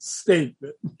legitimate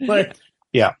statement. Like,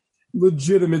 Yeah.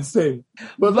 legitimate statement.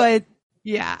 But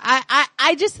yeah,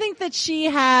 I just think that she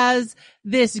has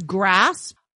this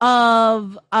grasp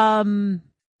of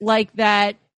like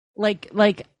that, like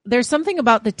there's something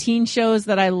about the teen shows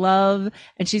that I love,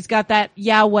 and she's got that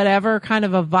whatever kind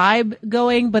of a vibe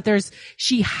going, but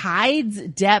she hides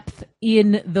depth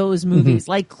in those movies.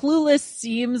 Like Clueless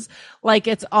seems like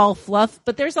it's all fluff,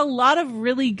 but there's a lot of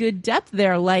really good depth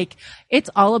there. Like it's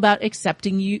all about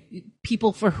accepting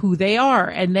people for who they are,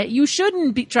 and that you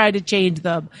shouldn't try to change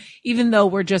them, even though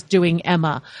we're just doing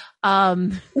Emma.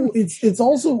 It's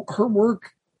also her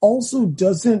work also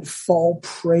doesn't fall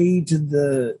prey to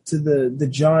the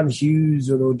John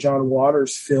Hughes or the John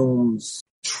Waters films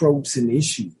tropes and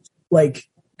issues. Like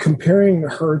comparing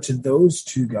her to those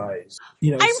two guys,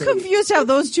 I'm confused how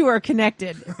those two are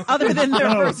connected, other than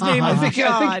their first name is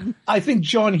John. I think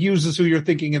John Hughes is who you're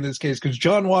thinking in this case, because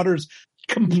John Waters,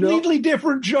 completely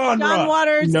different genre. John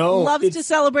Waters loves to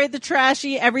celebrate the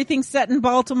trashy. Everything's set in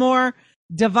Baltimore.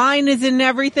 Divine is in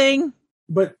everything,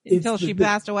 but until she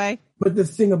passed away. But the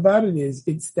thing about it is,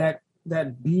 it's that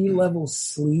B-level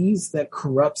sleaze that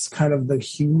corrupts kind of the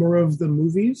humor of the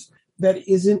movies that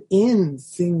isn't in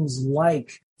things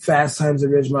like Fast Times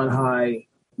at Ridgemont High,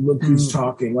 Look Who's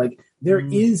Talking. Like, there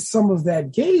is some of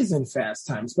that gaze in Fast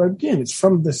Times, but again, it's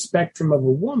from the spectrum of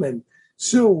a woman,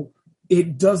 so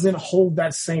it doesn't hold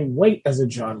that same weight as a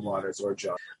John Waters or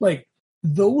John. Like,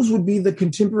 those would be the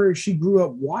contemporaries she grew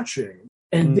up watching.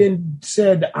 And then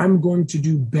said, I'm going to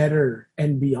do better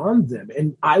and beyond them.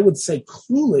 And I would say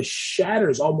Clueless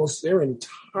shatters almost their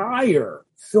entire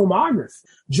filmography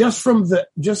just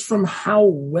from how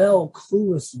well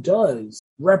Clueless does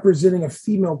representing a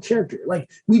female character. Like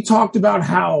we talked about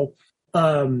how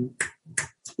Luc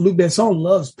Besson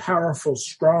loves powerful,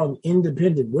 strong,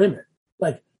 independent women.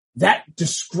 Like that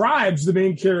describes the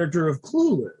main character of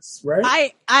Clueless,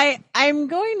 right? I'm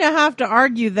going to have to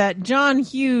argue that John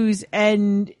Hughes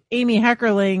and Amy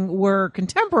Heckerling were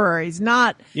contemporaries,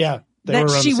 not that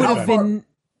she would have been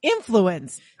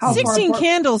influenced. 16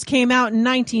 Candles came out in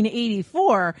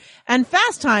 1984, and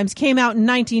Fast Times came out in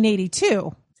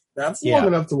 1982. That's long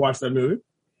enough to watch that movie.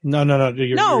 No.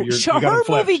 Her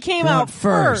movie came out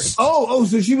first. Oh,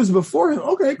 so she was before him.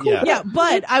 Okay, cool. Yeah,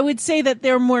 but I would say that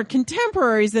they're more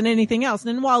contemporaries than anything else.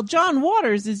 And while John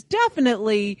Waters is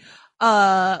definitely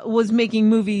was making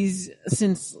movies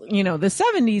since, the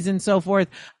 70s and so forth,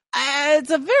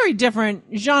 it's a very different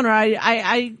genre. It's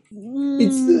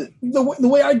the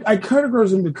way I categorize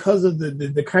them because of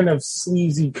the kind of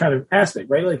sleazy kind of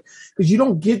aspect, right? Like, because you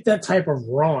don't get that type of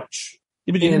raunch.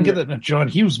 Yeah, but you didn't get that in a John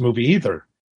Hughes movie either.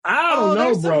 I don't know,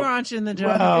 there's bro. Some raunch in the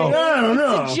John. I don't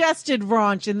know. Suggested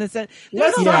raunch in the sense.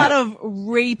 There's a lot of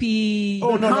rapey.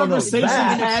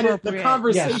 The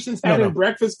conversations had in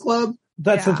Breakfast Club.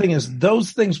 That's the thing is,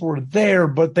 those things were there,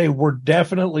 but they were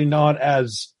definitely not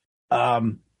as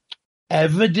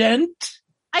evident.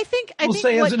 I think what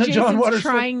Jason's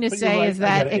trying to say is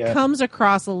that it comes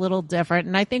across a little different.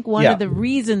 And I think one of the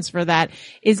reasons for that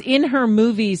is in her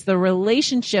movies, the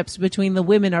relationships between the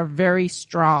women are very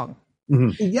strong.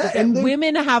 Mm-hmm. Yeah, and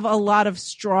women have a lot of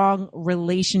strong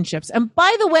relationships. And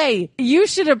by the way, you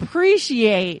should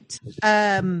appreciate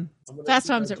Fast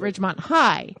Times at Ridgemont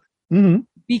High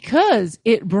because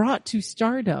it brought to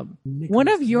stardom one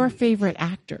of your favorite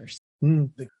actors.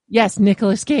 Yes,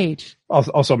 Nicolas Cage.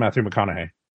 Also Matthew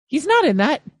McConaughey. He's not in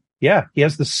that. Yeah, he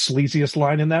has the sleaziest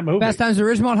line in that movie. Fast Times at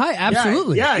Ridgemont High,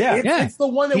 absolutely. It's the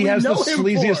one that he has the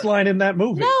sleaziest line in that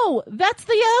movie. No, that's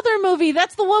the other movie.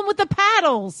 That's the one with the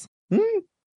paddles.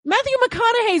 Matthew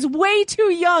McConaughey's way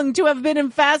too young to have been in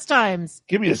Fast Times.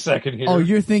 Give me a second here. Oh,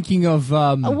 you're thinking of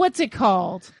what's it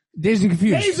called? Dazed and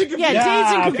Confused. Dazed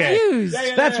and Confused.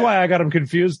 Okay. That's why I got him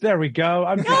confused. There we go.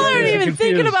 Y'all aren't even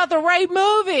thinking about the right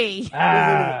movie.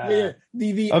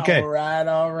 Okay.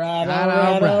 All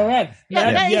right.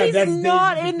 He's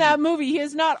not in that movie. He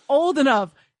is not old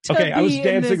enough to be I was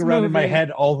dancing around movie. in my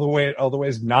head all the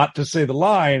ways not to say the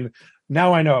line.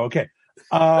 Now I know. Okay.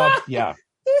 Yeah.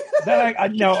 That I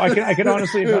can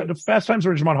honestly. Fast Times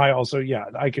at Ridgemont High also. Yeah,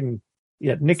 I can.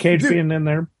 Yeah, Nick Cage being in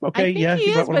there. Okay, I think he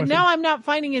is, but now I'm not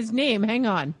finding his name. Hang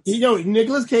on.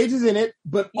 Nicolas Cage is in it,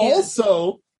 but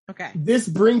also this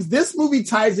movie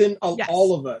ties in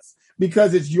all of us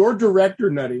because it's your director,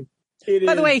 Nutty.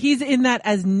 By the way, he's in that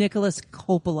as Nicholas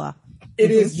Coppola. It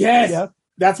is, yes. Yeah.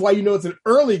 That's why you know it's an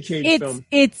early Cage film.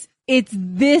 It's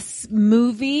this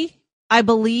movie. I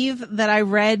believe that I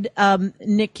read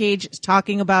Nick Cage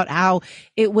talking about how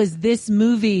it was this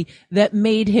movie that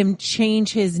made him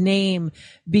change his name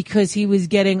because he was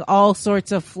getting all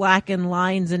sorts of flack and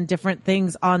lines and different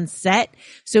things on set.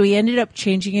 So he ended up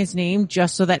changing his name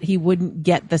just so that he wouldn't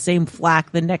get the same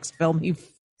flack the next film he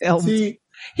filmed. See,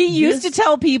 He used to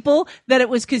tell people that it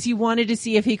was because he wanted to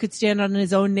see if he could stand on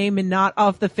his own name and not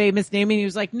off the famous name. And he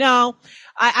was like, no,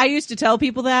 I used to tell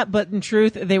people that, but in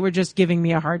truth, they were just giving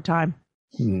me a hard time.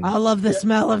 I love the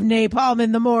smell of napalm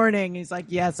in the morning. He's like,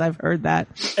 yes, I've heard that.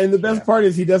 And the best part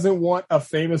is he doesn't want a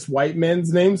famous white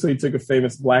man's name, so he took a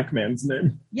famous black man's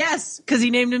name. Yes, because he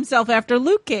named himself after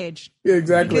Luke Cage. Yeah,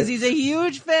 exactly. Because he's a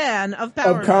huge fan of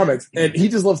comics. And he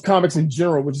just loves comics in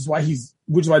general, which is why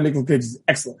Nicolas Cage is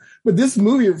excellent. But this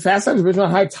movie, Fast Times at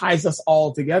Ridgemont High, ties us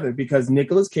all together because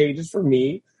Nicolas Cage is for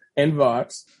me and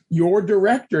Vox, your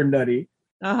director, Nutty.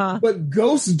 But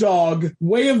Ghost Dog,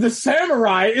 Way of the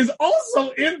Samurai is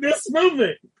also in this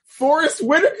movie. Forrest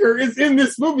Whitaker is in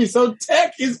this movie, so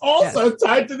Tech is also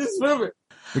tied to this movie.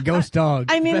 The Ghost Dog,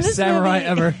 best samurai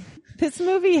ever. This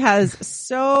movie has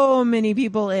so many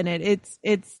people in it.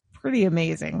 It's pretty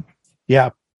amazing.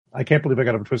 Yeah. I can't believe I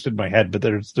got them twisted in my head, but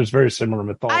there's very similar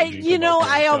mythology.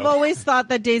 I have always thought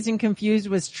that Dazed and Confused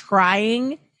was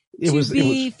trying to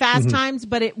be Fast Times,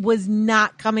 but it was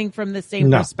not coming from the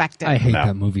same perspective. I hate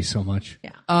that movie so much.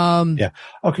 Yeah.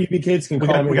 Okay. PB Cates can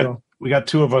call me. We got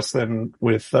two of us then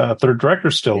with third director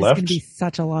still left. It's going to be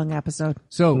such a long episode.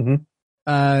 So,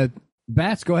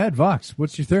 Bats, go ahead. Vox,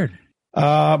 what's your third?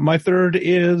 My third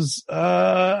is,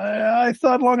 I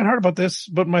thought long and hard about this,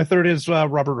 but my third is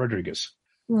Robert Rodriguez.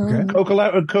 Okay.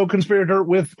 Co-conspirator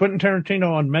with Quentin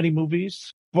Tarantino on many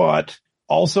movies, but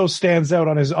also stands out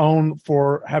on his own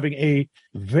for having a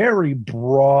very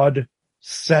broad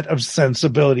set of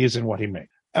sensibilities in what he made.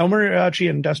 El Mariachi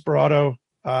and Desperado,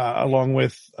 along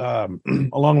with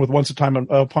Once Upon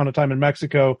a Time in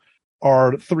Mexico,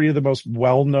 are three of the most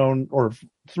well-known, or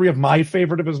three of my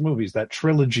favorite of his movies. That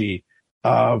trilogy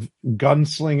of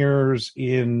gunslingers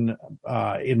in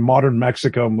modern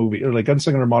Mexico movie, or like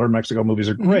gunslinger in modern Mexico movies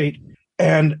are great.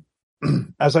 And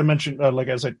as I mentioned,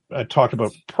 as I talked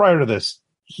about prior to this,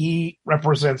 he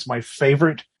represents my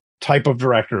favorite type of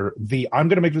director. I'm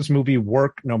going to make this movie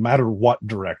work no matter what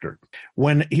director.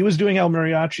 When he was doing El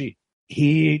Mariachi,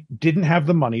 he didn't have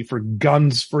the money for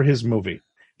guns for his movie.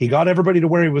 He got everybody to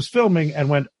where he was filming and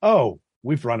went, oh,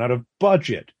 we've run out of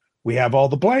budget. We have all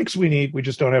the blanks we need. We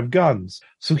just don't have guns.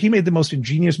 So he made the most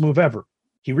ingenious move ever.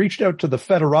 He reached out to the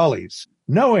federales,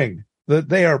 knowing that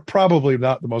they are probably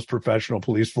not the most professional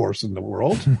police force in the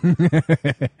world,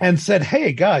 and said,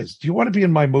 hey, guys, do you want to be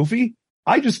in my movie?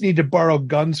 I just need to borrow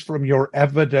guns from your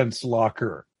evidence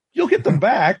locker. You'll get them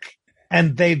back.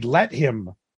 And they'd let him.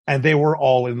 And they were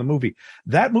all in the movie.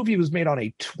 That movie was made on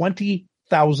a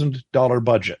 $20,000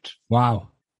 budget. Wow.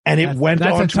 And it went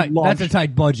on to launch. That's a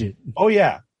tight budget. Oh,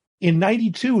 yeah. In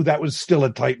 92, that was still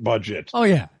a tight budget. Oh,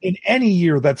 yeah. In any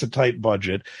year, that's a tight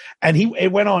budget. And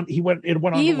it went on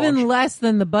even less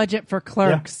than the budget for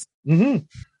Clerks. Yeah. Mm-hmm.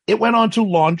 It went on to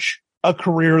launch a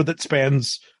career that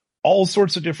spans all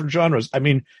sorts of different genres. I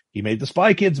mean, he made the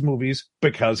Spy Kids movies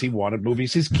because he wanted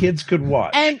movies his kids could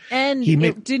watch. And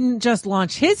it didn't just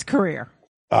launch his career.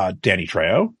 Danny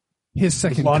Trejo. His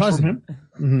second cousin.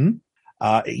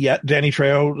 Mm-hmm. Danny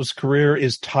Trejo's career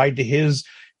is tied to his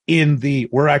in the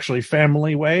we're actually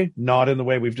family way, not in the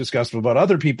way we've discussed about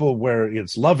other people where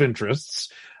it's love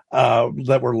interests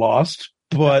that were lost.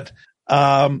 But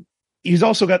he's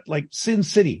also got like Sin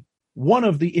City. One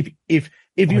of the if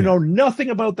you know nothing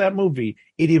about that movie,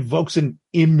 it evokes an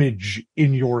image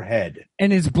in your head.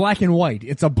 And it's black and white.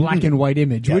 It's a black and white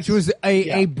image, which was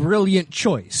a brilliant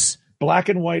choice. Black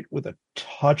and white with a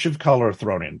touch of color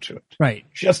thrown into it. Right.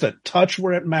 Just a touch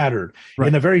where it mattered. Right.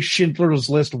 In a very Schindler's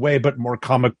List way, but more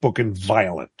comic book and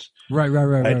violent.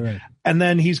 Right. And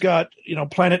then he's got,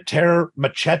 Planet Terror,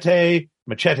 Machete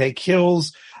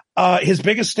Kills. His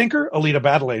biggest stinker, Alita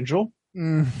Battle Angel.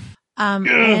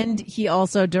 And he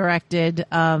also directed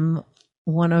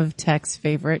one of Tech's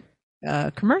favorite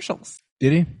commercials.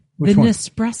 Did he? Which one?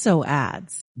 Nespresso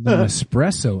ads. The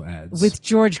Nespresso ads. With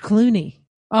George Clooney.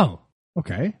 Oh,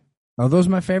 okay. Are those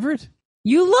my favorite?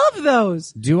 You love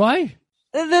those. Do I?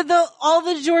 All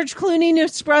the George Clooney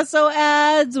Nespresso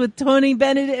ads with Tony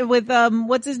Benedict, with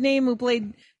what's his name, who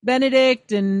played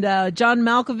Benedict, and John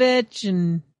Malkovich,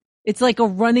 and it's like a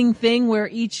running thing where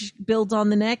each builds on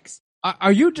the next.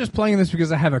 Are you just playing this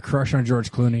because I have a crush on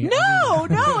George Clooney?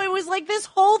 No, it was like this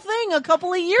whole thing a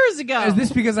couple of years ago. Is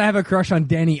this because I have a crush on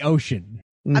Danny Ocean?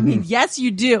 Mm-hmm. I mean, yes, you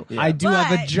do. Yeah. I do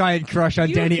have a giant crush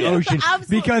on Danny Ocean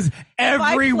because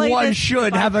everyone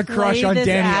should have a crush on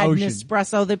Danny Ocean.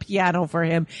 Nespresso the piano for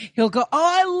him. He'll go, oh,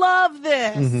 I love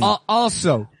this. Mm-hmm.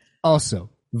 Also,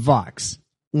 Vox,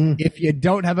 if you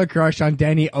don't have a crush on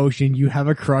Danny Ocean, you have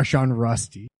a crush on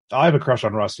Rusty. I have a crush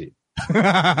on Rusty. Plain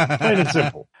and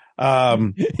simple. I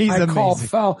call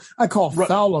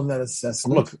foul on that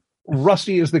assessment. Look,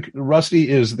 Rusty is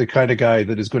the kind of guy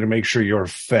that is going to make sure you're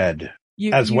fed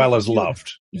well as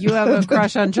loved. You have a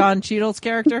crush on John Cheadle's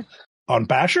character? On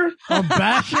Basher? On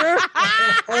Basher?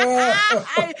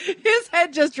 His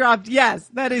head just dropped. Yes,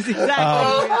 that is exactly.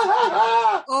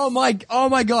 Oh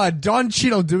my God. Don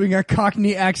Cheadle doing a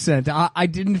Cockney accent. I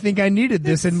didn't think I needed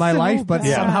this in my life, but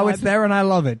somehow it's there and I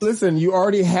love it. Listen, you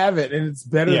already have it and it's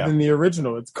better than the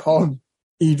original. It's called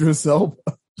Idris Elba.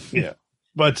 Yeah.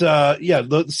 But,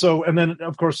 so, and then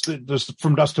of course there's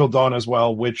From Dusk Till Dawn as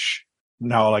well, which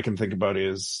now all I can think about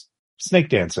is snake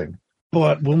dancing,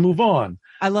 but we'll move on.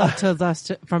 I love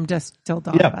From Dusk Till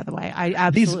Dawn, by the way. I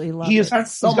absolutely love it. He's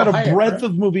got a breadth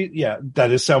of movie. Yeah,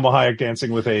 that is Salma Hayek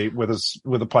dancing with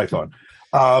a python.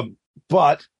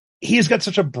 But he's got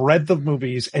such a breadth of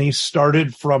movies, and he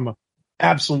started from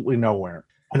absolutely nowhere,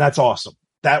 and that's awesome.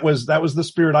 That was the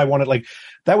spirit I wanted. Like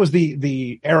that was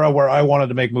the era where I wanted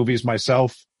to make movies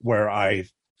myself, where I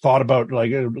thought about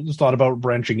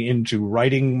branching into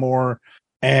writing more,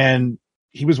 and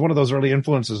he was one of those early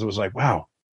influences. It was like, wow.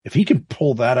 If he can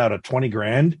pull that out of 20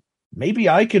 grand, maybe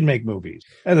I can make movies.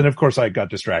 And then, of course, I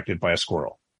got distracted by a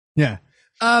squirrel. Yeah.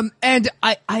 And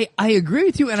I agree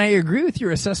with you, and I agree with your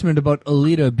assessment about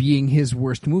Alita being his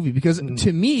worst movie, because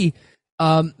to me,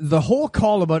 the whole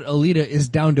call about Alita is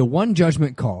down to one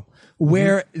judgment call,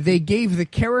 where they gave the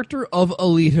character of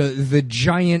Alita the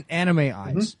giant anime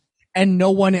eyes and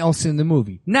no one else in the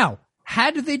movie. Now,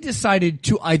 had they decided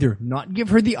to either not give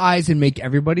her the eyes and make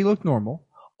everybody look normal,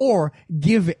 or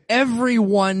give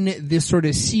everyone this sort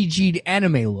of CG'd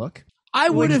anime look, I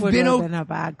would have been a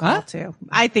bad call too.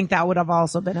 I think that would have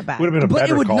also been a bad. Would have been a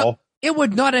better call. It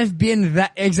would not have been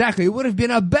that exactly. It would have been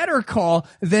a better call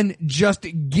than just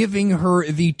giving her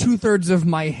the 2/3 of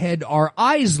my head are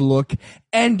eyes look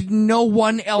and no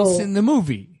one else in the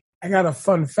movie. I got a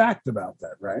fun fact about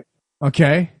that, right?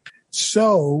 Okay.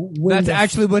 So that's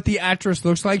actually what the actress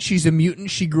looks like. She's a mutant.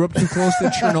 She grew up too close to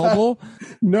Chernobyl.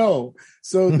 No.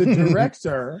 So the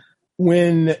director,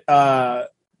 when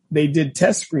they did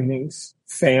test screenings,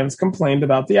 fans complained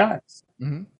about the eyes.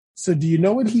 Mm-hmm. So do you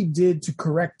know what he did to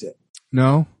correct it?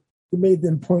 No. He made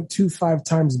them 0.25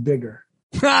 times bigger.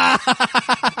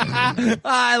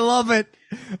 I love it.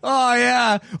 Oh,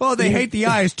 yeah. Oh, they hate the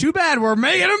eyes. Too bad. We're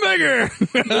making them bigger.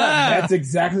 That's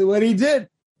exactly what he did.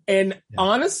 And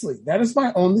honestly, that is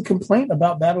my only complaint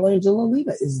about Battle Angel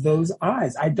Alita is those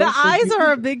eyes. The eyes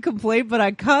are a big complaint, but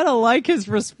I kind of like his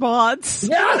response.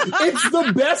 Yeah, it's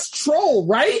the best troll,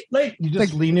 right? Like you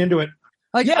just lean into it.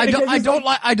 Like I don't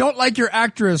like your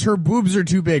actress. Her boobs are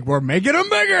too big. We're making them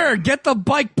bigger. Get the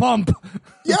bike pump.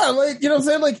 Yeah, like you know what I'm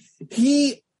saying. Like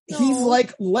he's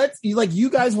like you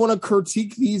guys want to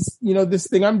critique these, this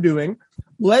thing I'm doing.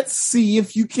 Let's see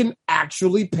if you can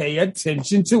actually pay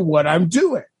attention to what I'm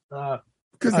doing.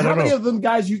 Because how many of them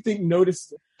guys you think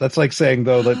noticed it? That's like saying,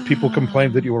 though, that people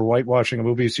complained that you were whitewashing a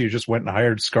movie, so you just went and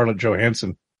hired Scarlett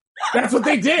Johansson. That's what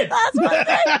they did. That's what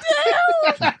they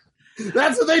do.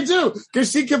 That's what they do. Because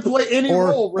she can play any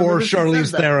role. Or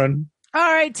Charlize Theron. All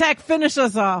right, Tech, finish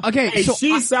us off. Okay, hey, so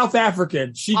she's South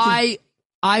African.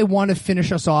 I want to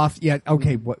finish us off. Yeah,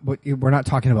 okay, what we're not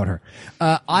talking about her.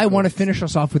 I want to finish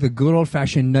us off with a good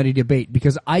old-fashioned nutty debate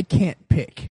because I can't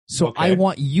pick. So okay. I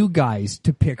want you guys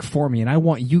to pick for me, and I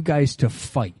want you guys to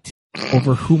fight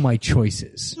over who my choice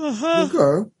is.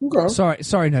 Okay.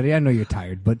 Sorry, Nutty. I know you're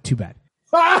tired, but too bad.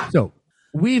 So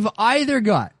we've either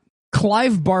got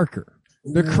Clive Barker,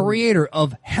 the creator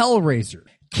of Hellraiser,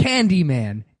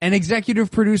 Candyman, and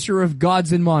executive producer of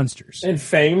Gods and Monsters, and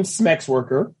famed sex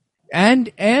worker,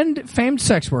 and famed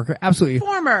sex worker. Absolutely,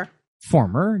 former.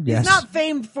 Yes, he's not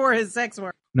famed for his sex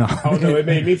work. No. Oh no, it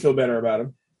made me feel better about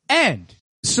him. And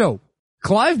so,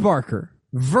 Clive Barker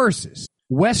versus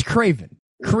Wes Craven,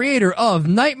 creator of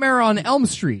Nightmare on Elm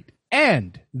Street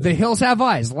and The Hills Have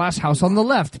Eyes, Last House on the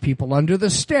Left, People Under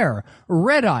the Stair,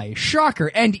 Red Eye,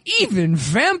 Shocker, and even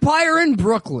Vampire in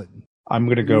Brooklyn. I'm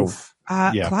going to go.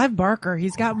 Clive Barker,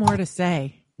 he's got more to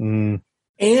say. And,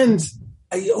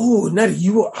 Nutty,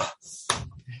 you are.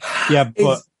 Yeah,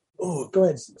 but. Go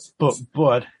ahead.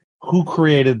 But who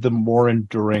created the more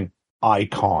enduring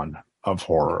icon of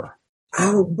horror?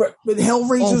 But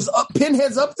Hellraiser's up.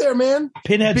 Pinhead's up there, man.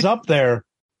 Pinhead's up there,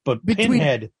 but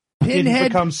Pinhead didn't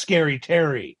become Scary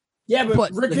Terry. Yeah,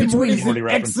 but Rick and Morty's an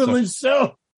excellent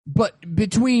show. But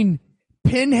between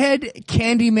Pinhead,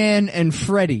 Candyman, and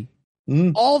Freddy,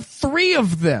 all three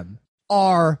of them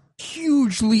are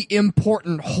hugely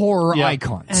important horror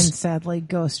icons. And sadly,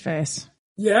 Ghostface.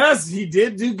 Yes, he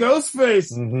did do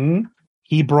Ghostface. Mm-hmm.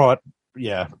 He brought,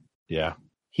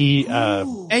 He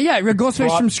And yeah,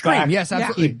 Ghostface from Scream. Yes,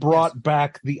 absolutely. He brought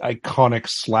back the iconic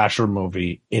slasher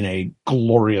movie in a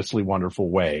gloriously wonderful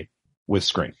way with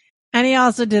Scream. And he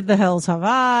also did The Hills Have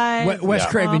Eyes. Wes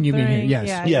Craven, you mean here?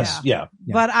 Yes. Yeah. Yeah.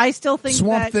 But I still think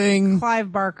Swamp that Thing.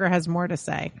 Clive Barker has more to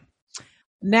say.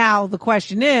 Now, the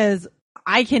question is,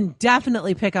 I can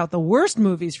definitely pick out the worst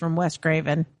movies from Wes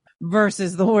Craven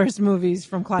versus the worst movies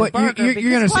from Clive But Barker, you're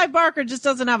because gonna Clive Barker just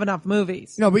doesn't have enough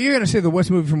movies. No, but you're going to say the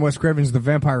worst movie from Wes Craven is The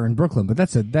Vampire in Brooklyn, but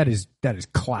that is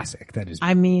classic. That is.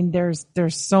 I mean, there's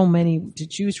so many to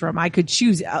choose from. I could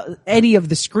choose any of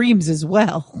the Screams as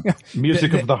well.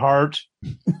 Music of the Heart.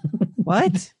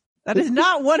 What? That is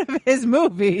not one of his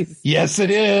movies. Yes, it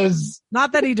is.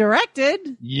 Not that he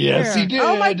directed. Yes, he did.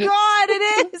 Oh my God,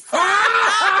 it is.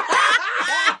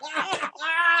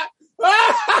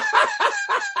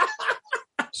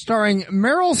 Starring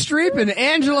Meryl Streep and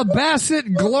Angela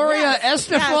Bassett, Gloria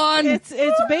Estefan. Yes,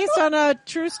 it's based on a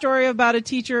true story about a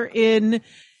teacher in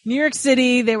New York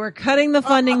City. They were cutting the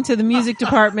funding to the music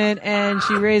department, and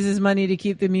she raises money to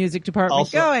keep the music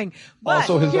department going. But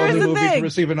Also, his here's only the movie thing. to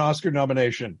receive an Oscar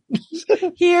nomination.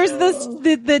 Here's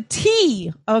the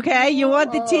tea. Okay, you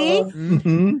want the tea?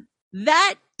 Mm-hmm.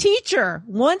 That teacher,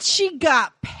 once she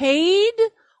got paid,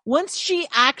 once she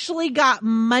actually got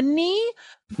money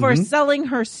for selling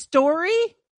her story,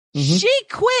 she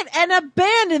quit and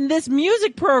abandoned this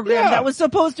music program that was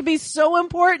supposed to be so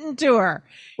important to her.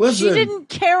 Listen. She didn't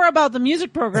care about the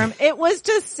music program. It was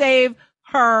to save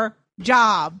her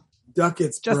job.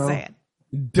 Ducats, Just bro. saying.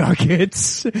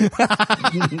 Ducats.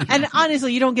 And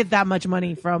honestly, you don't get that much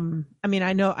money from, I mean,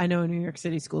 I know New York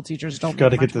City school teachers don't Got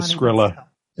to get get the much money. Skrilla.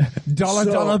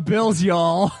 Dollar bills,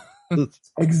 y'all.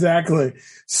 Exactly.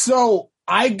 So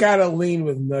I gotta lean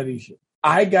with Nutty here.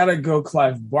 I gotta go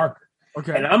Clive Barker.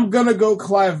 Okay. And I'm gonna go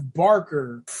Clive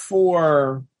Barker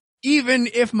for Even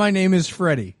if my name is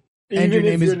Freddie. And your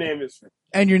name is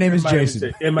And your name is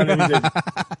Jason. And my name is Jason.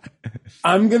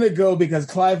 I'm gonna go because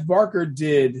Clive Barker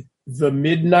did The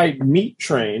Midnight Meat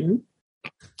Train.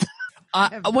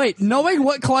 Wait, knowing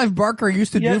what Clive Barker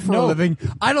used to do for a living,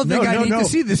 I don't think I need to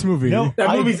see this movie. No,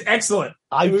 That movie's excellent.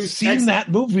 I've seen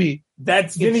that movie.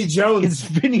 That's Vinnie Jones. It's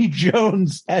Vinnie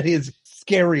Jones at his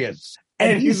scariest.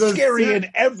 And he's scary in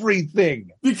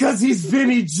everything. Because he's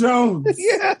Vinnie Jones.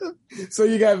 Yeah. So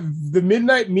you got The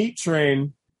Midnight Meat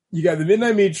Train.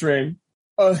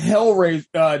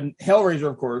 Hellraiser,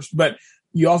 of course, but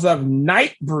you also have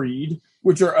Nightbreed,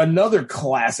 which are another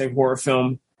classic horror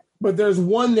film. But there's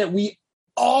one that we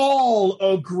all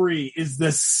agree is the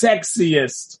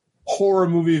sexiest horror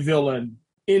movie villain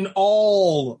in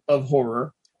all of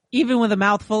horror. Even with a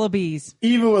mouthful of bees.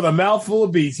 Even with a mouthful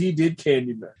of bees, he did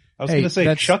Candyman. I was going to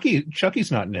say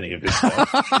Chucky's not in any of his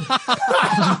stuff.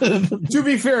 To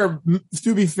be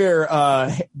fair,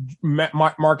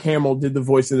 Mark Hamill did the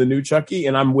voice of the new Chucky,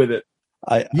 and I'm with it.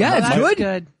 It's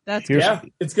good. That's good. Yeah,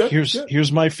 it's good.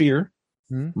 Here's my fear.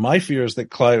 My fear is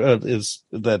that Clive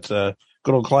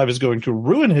good old Clive is going to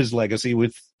ruin his legacy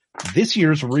with this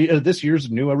year's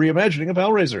new reimagining of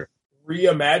Hellraiser.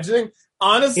 Reimagining?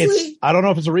 Honestly, I don't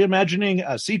know if it's a reimagining,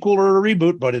 a sequel, or a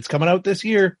reboot, but it's coming out this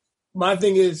year. My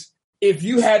thing is, if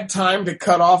you had time to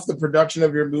cut off the production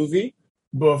of your movie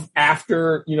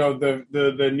after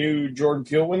the new Jordan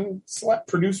Peele one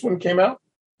produced one came out,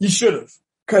 you should have,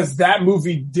 because that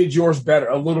movie did yours better,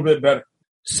 a little bit better.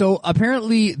 So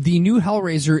apparently the new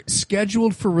Hellraiser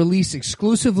scheduled for release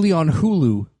exclusively on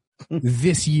Hulu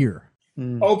this year.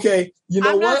 Okay,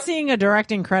 I'm not seeing a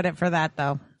directing credit for that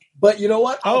though. But you know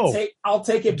what? I'll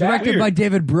take it back. Directed by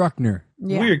David Bruckner.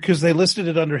 Yeah. Weird, because they listed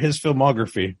it under his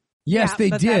filmography. Yes, they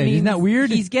but did. Isn't that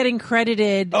weird? He's getting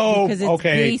credited because it's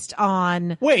based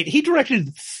on... Wait, he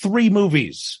directed 3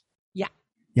 movies. Yeah.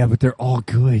 Yeah, but they're all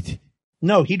good.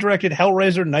 No, he directed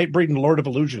Hellraiser, Nightbreed, and Lord of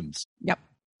Illusions. Yep.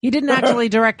 He didn't actually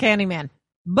direct Candyman,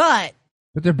 but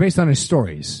they're based on his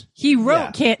stories. He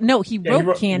wrote he wrote Candyman. He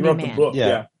wrote the book.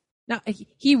 Yeah. No,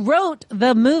 he wrote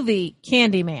the movie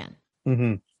Candyman.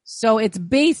 Mm-hmm. So it's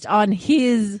based on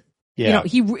his... Yeah.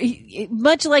 He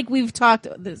much like we've talked,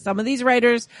 some of these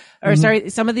writers,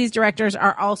 some of these directors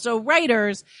are also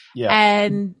writers. Yeah.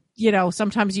 And,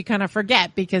 sometimes you kind of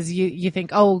forget because you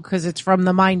think, because it's from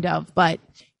the mind of, but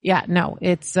yeah, no,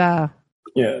 it's,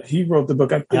 yeah, he wrote the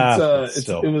book. It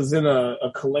was in a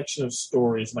collection of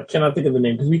stories. I cannot think of the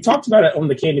name because we talked about it on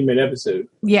the Candyman episode.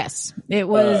 Yes, it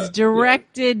was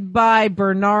directed by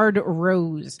Bernard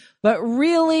Rose. But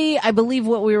really, I believe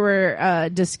what we were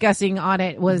discussing on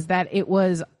it was that there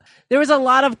was a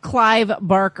lot of Clive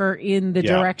Barker in the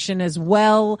direction as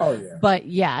well. Oh yeah. But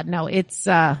yeah, no, it's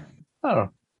Wes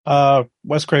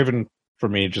Craven for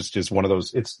me just is one of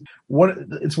those. It's one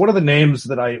of the names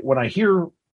that when I hear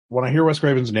Wes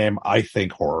Craven's name, I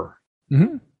think horror.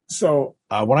 Mm-hmm. So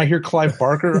when I hear Clive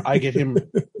Barker, I get him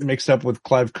mixed up with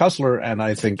Clive Cussler, and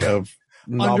I think of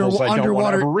novels I don't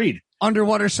want to ever read.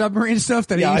 Underwater submarine stuff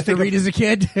that I used to read as a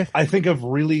kid. I think of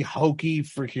really hokey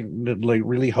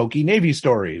Navy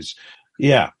stories.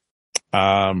 Yeah.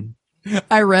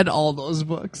 I read all those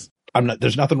books.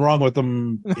 There's nothing wrong with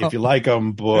them if you like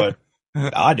them, but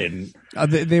I didn't.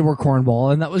 They were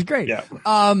cornball, and that was great. Yeah.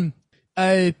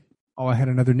 I had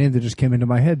another name that just came into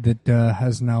my head that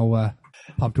has now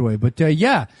popped away. But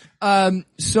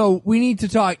so we need to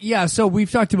talk. Yeah, so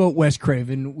we've talked about Wes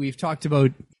Craven. We've talked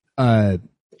about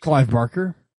Clive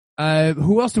Barker.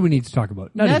 Who else do we need to talk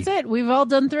about? That's it. We've all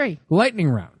done 3. Lightning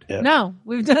round. Yeah. No,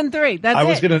 we've done 3. That's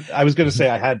I was gonna say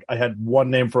I had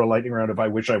one name for a lightning round if I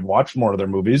wish I watched more of their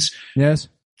movies. Yes.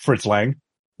 Fritz Lang,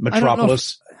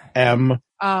 Metropolis, some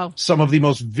of the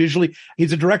most visually.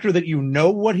 He's a director that you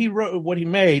know what he wrote, what he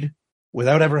made,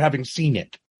 without ever having seen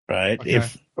it, right? Okay.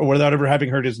 Or without ever having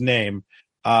heard his name.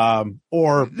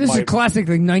 Or this is a classic,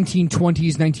 like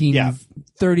 1920s, 1930s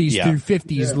through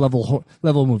 50s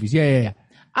level movies. Yeah.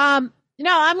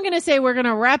 No, I'm going to say we're going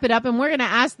to wrap it up, and we're going to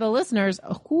ask the listeners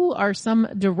who are some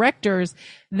directors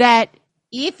that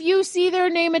if you see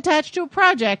their name attached to a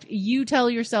project, you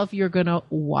tell yourself you're going to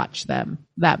watch that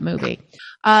movie.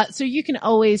 So you can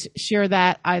always share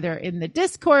that either in the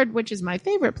Discord, which is my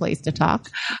favorite place to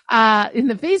talk, in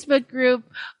the Facebook group,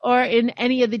 or in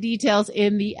any of the details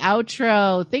in the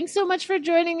outro. Thanks so much for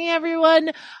joining me,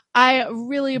 everyone. I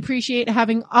really appreciate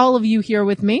having all of you here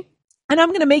with me. And I'm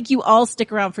going to make you all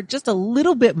stick around for just a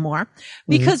little bit more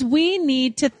because we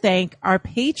need to thank our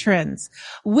patrons,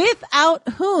 without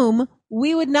whom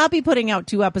we would not be putting out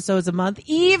 2 episodes a month,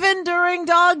 even during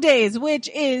dog days, which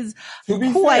is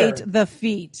quite the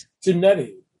feat.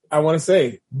 Janetti, I want to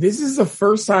say, this is the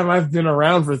first time I've been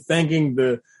around for thanking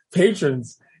the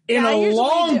patrons in a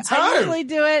long time. I usually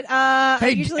do it.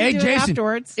 Hey, Jason,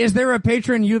 afterwards. Is there a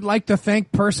patron you'd like to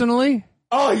thank personally?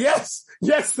 Oh, yes.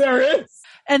 Yes, there is.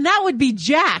 And that would be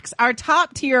Jax, our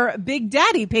top tier Big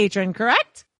Daddy patron,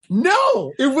 correct?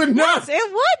 No, it would not. Yes,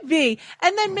 it would be.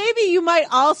 And then maybe you might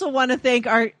also want to thank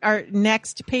our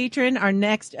next patron, our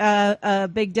next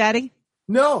Big Daddy.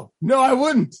 No, I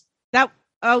wouldn't.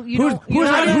 Not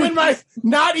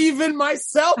even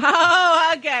myself.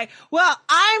 Oh, okay. Well,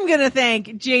 I'm going to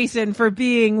thank Jason for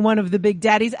being one of the Big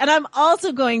Daddies. And I'm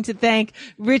also going to thank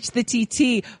Rich the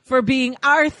TT for being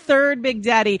our 3rd Big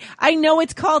Daddy. I know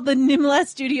it's called the Nimla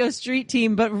Studio Street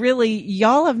Team, but really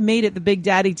y'all have made it the Big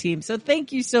Daddy team. So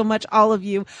thank you so much, all of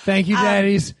you. Thank you,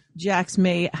 daddies. Jax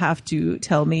may have to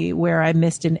tell me where I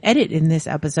missed an edit in this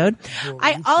episode.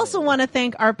 I also want to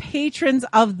thank our patrons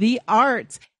of the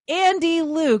arts, Andy,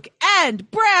 Luke,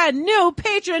 and brand new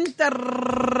patron,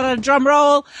 drum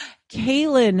roll,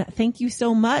 Kaylin. Thank you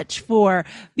so much for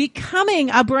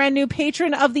becoming a brand new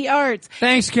patron of the arts.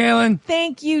 Thanks, Kaylin.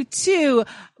 Thank you to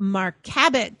Mark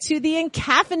Cabot, to the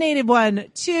Encaffeinated One,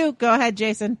 go ahead,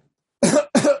 Jason.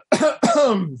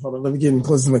 Hold on, let me get in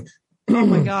close to my. Oh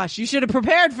my gosh, you should have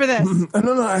prepared for this.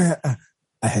 No, I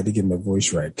had to get my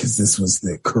voice right because this was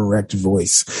the correct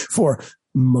voice for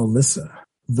Melissa,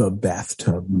 the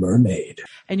Bathtub Mermaid.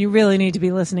 And you really need to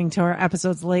be listening to our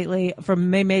episodes lately from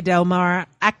May Del Mar,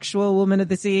 Actual Woman of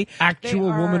the Sea.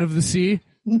 Woman of the Sea.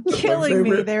 Killing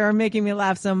me. They are making me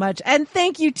laugh so much. And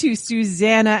thank you to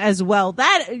Susanna as well.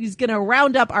 That is going to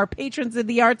round up our patrons of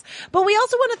the arts. But we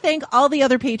also want to thank all the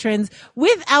other patrons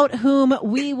without whom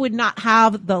we would not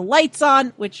have the lights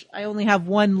on, which I only have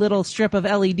one little strip of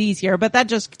LEDs here, but that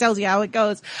just tells you how it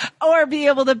goes, or be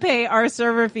able to pay our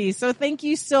server fees. So thank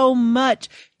you so much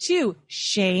to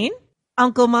Shane,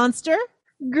 Uncle Monster,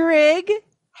 Greg,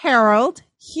 Harold,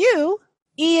 Hugh,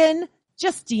 Ian,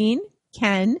 Justine,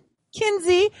 Ken,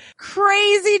 Kinsey,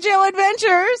 Crazy Joe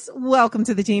Adventures. Welcome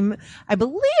to the team. I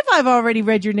believe I've already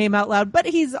read your name out loud, but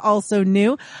he's also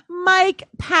new. Mike,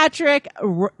 Patrick,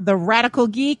 the Radical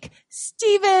Geek,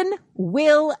 Steven,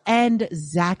 Will, and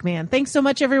Zachman. Thanks so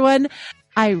much, everyone.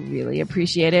 I really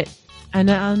appreciate it. And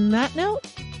on that note,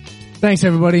 thanks,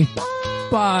 everybody.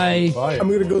 Bye. Bye. I'm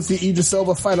going to go see Idris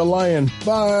Elba fight a lion.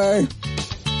 Bye.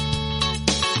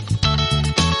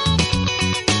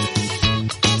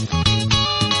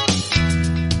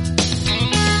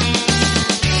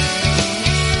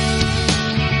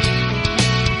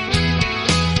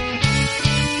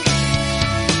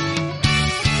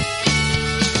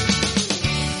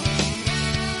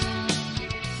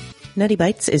 Nutty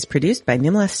Bites is produced by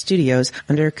Nimlas Studios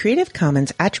under a Creative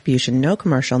Commons Attribution No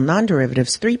Commercial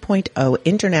Non-Derivatives 3.0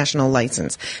 International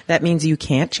License. That means you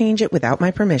can't change it without my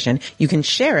permission. You can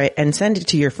share it and send it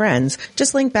to your friends.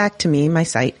 Just link back to me, my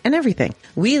site, and everything.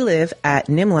 We live at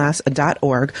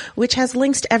nimlas.org, which has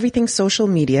links to everything social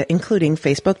media, including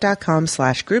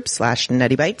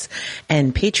facebook.com/group/nuttybites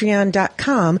and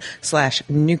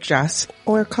patreon.com/nukejoss,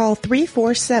 or call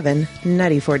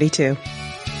 347-NUTTY42.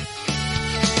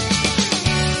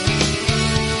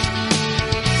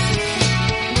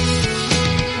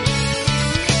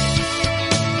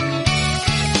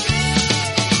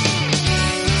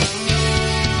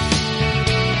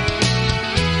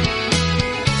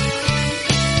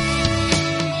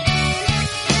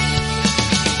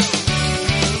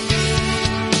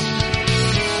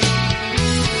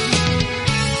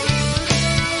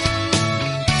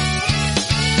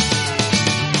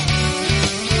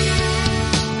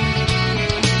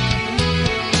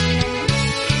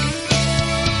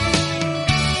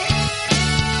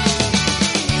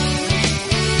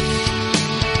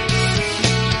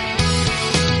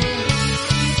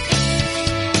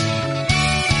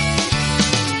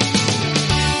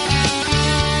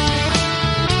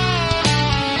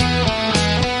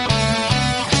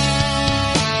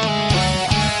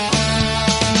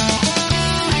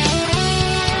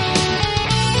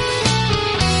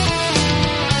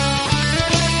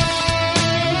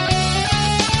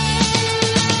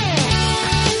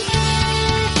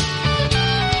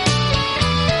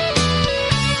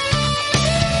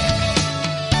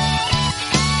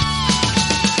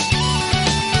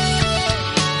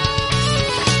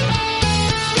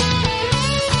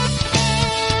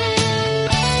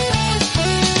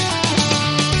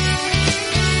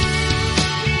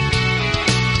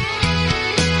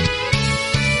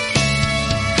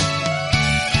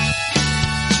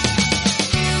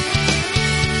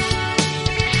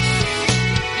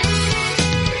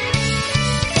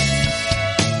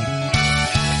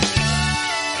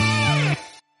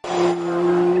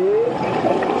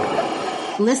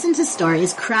 Listen to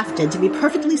stories crafted to be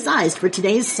perfectly sized for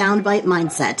today's soundbite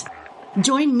mindset.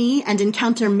 Join me and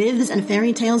encounter myths and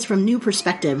fairy tales from new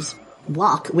perspectives.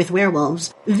 Walk with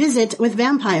werewolves, visit with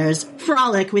vampires,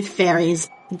 frolic with fairies,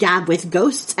 gab with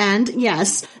ghosts, and,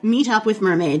 yes, meet up with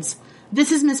mermaids.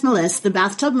 This is Miss Melissa, the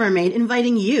Bathtub Mermaid,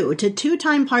 inviting you to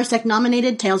 2-time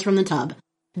Parsec-nominated Tales from the Tub.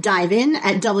 Dive in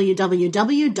at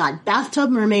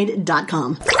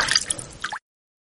www.bathtubmermaid.com.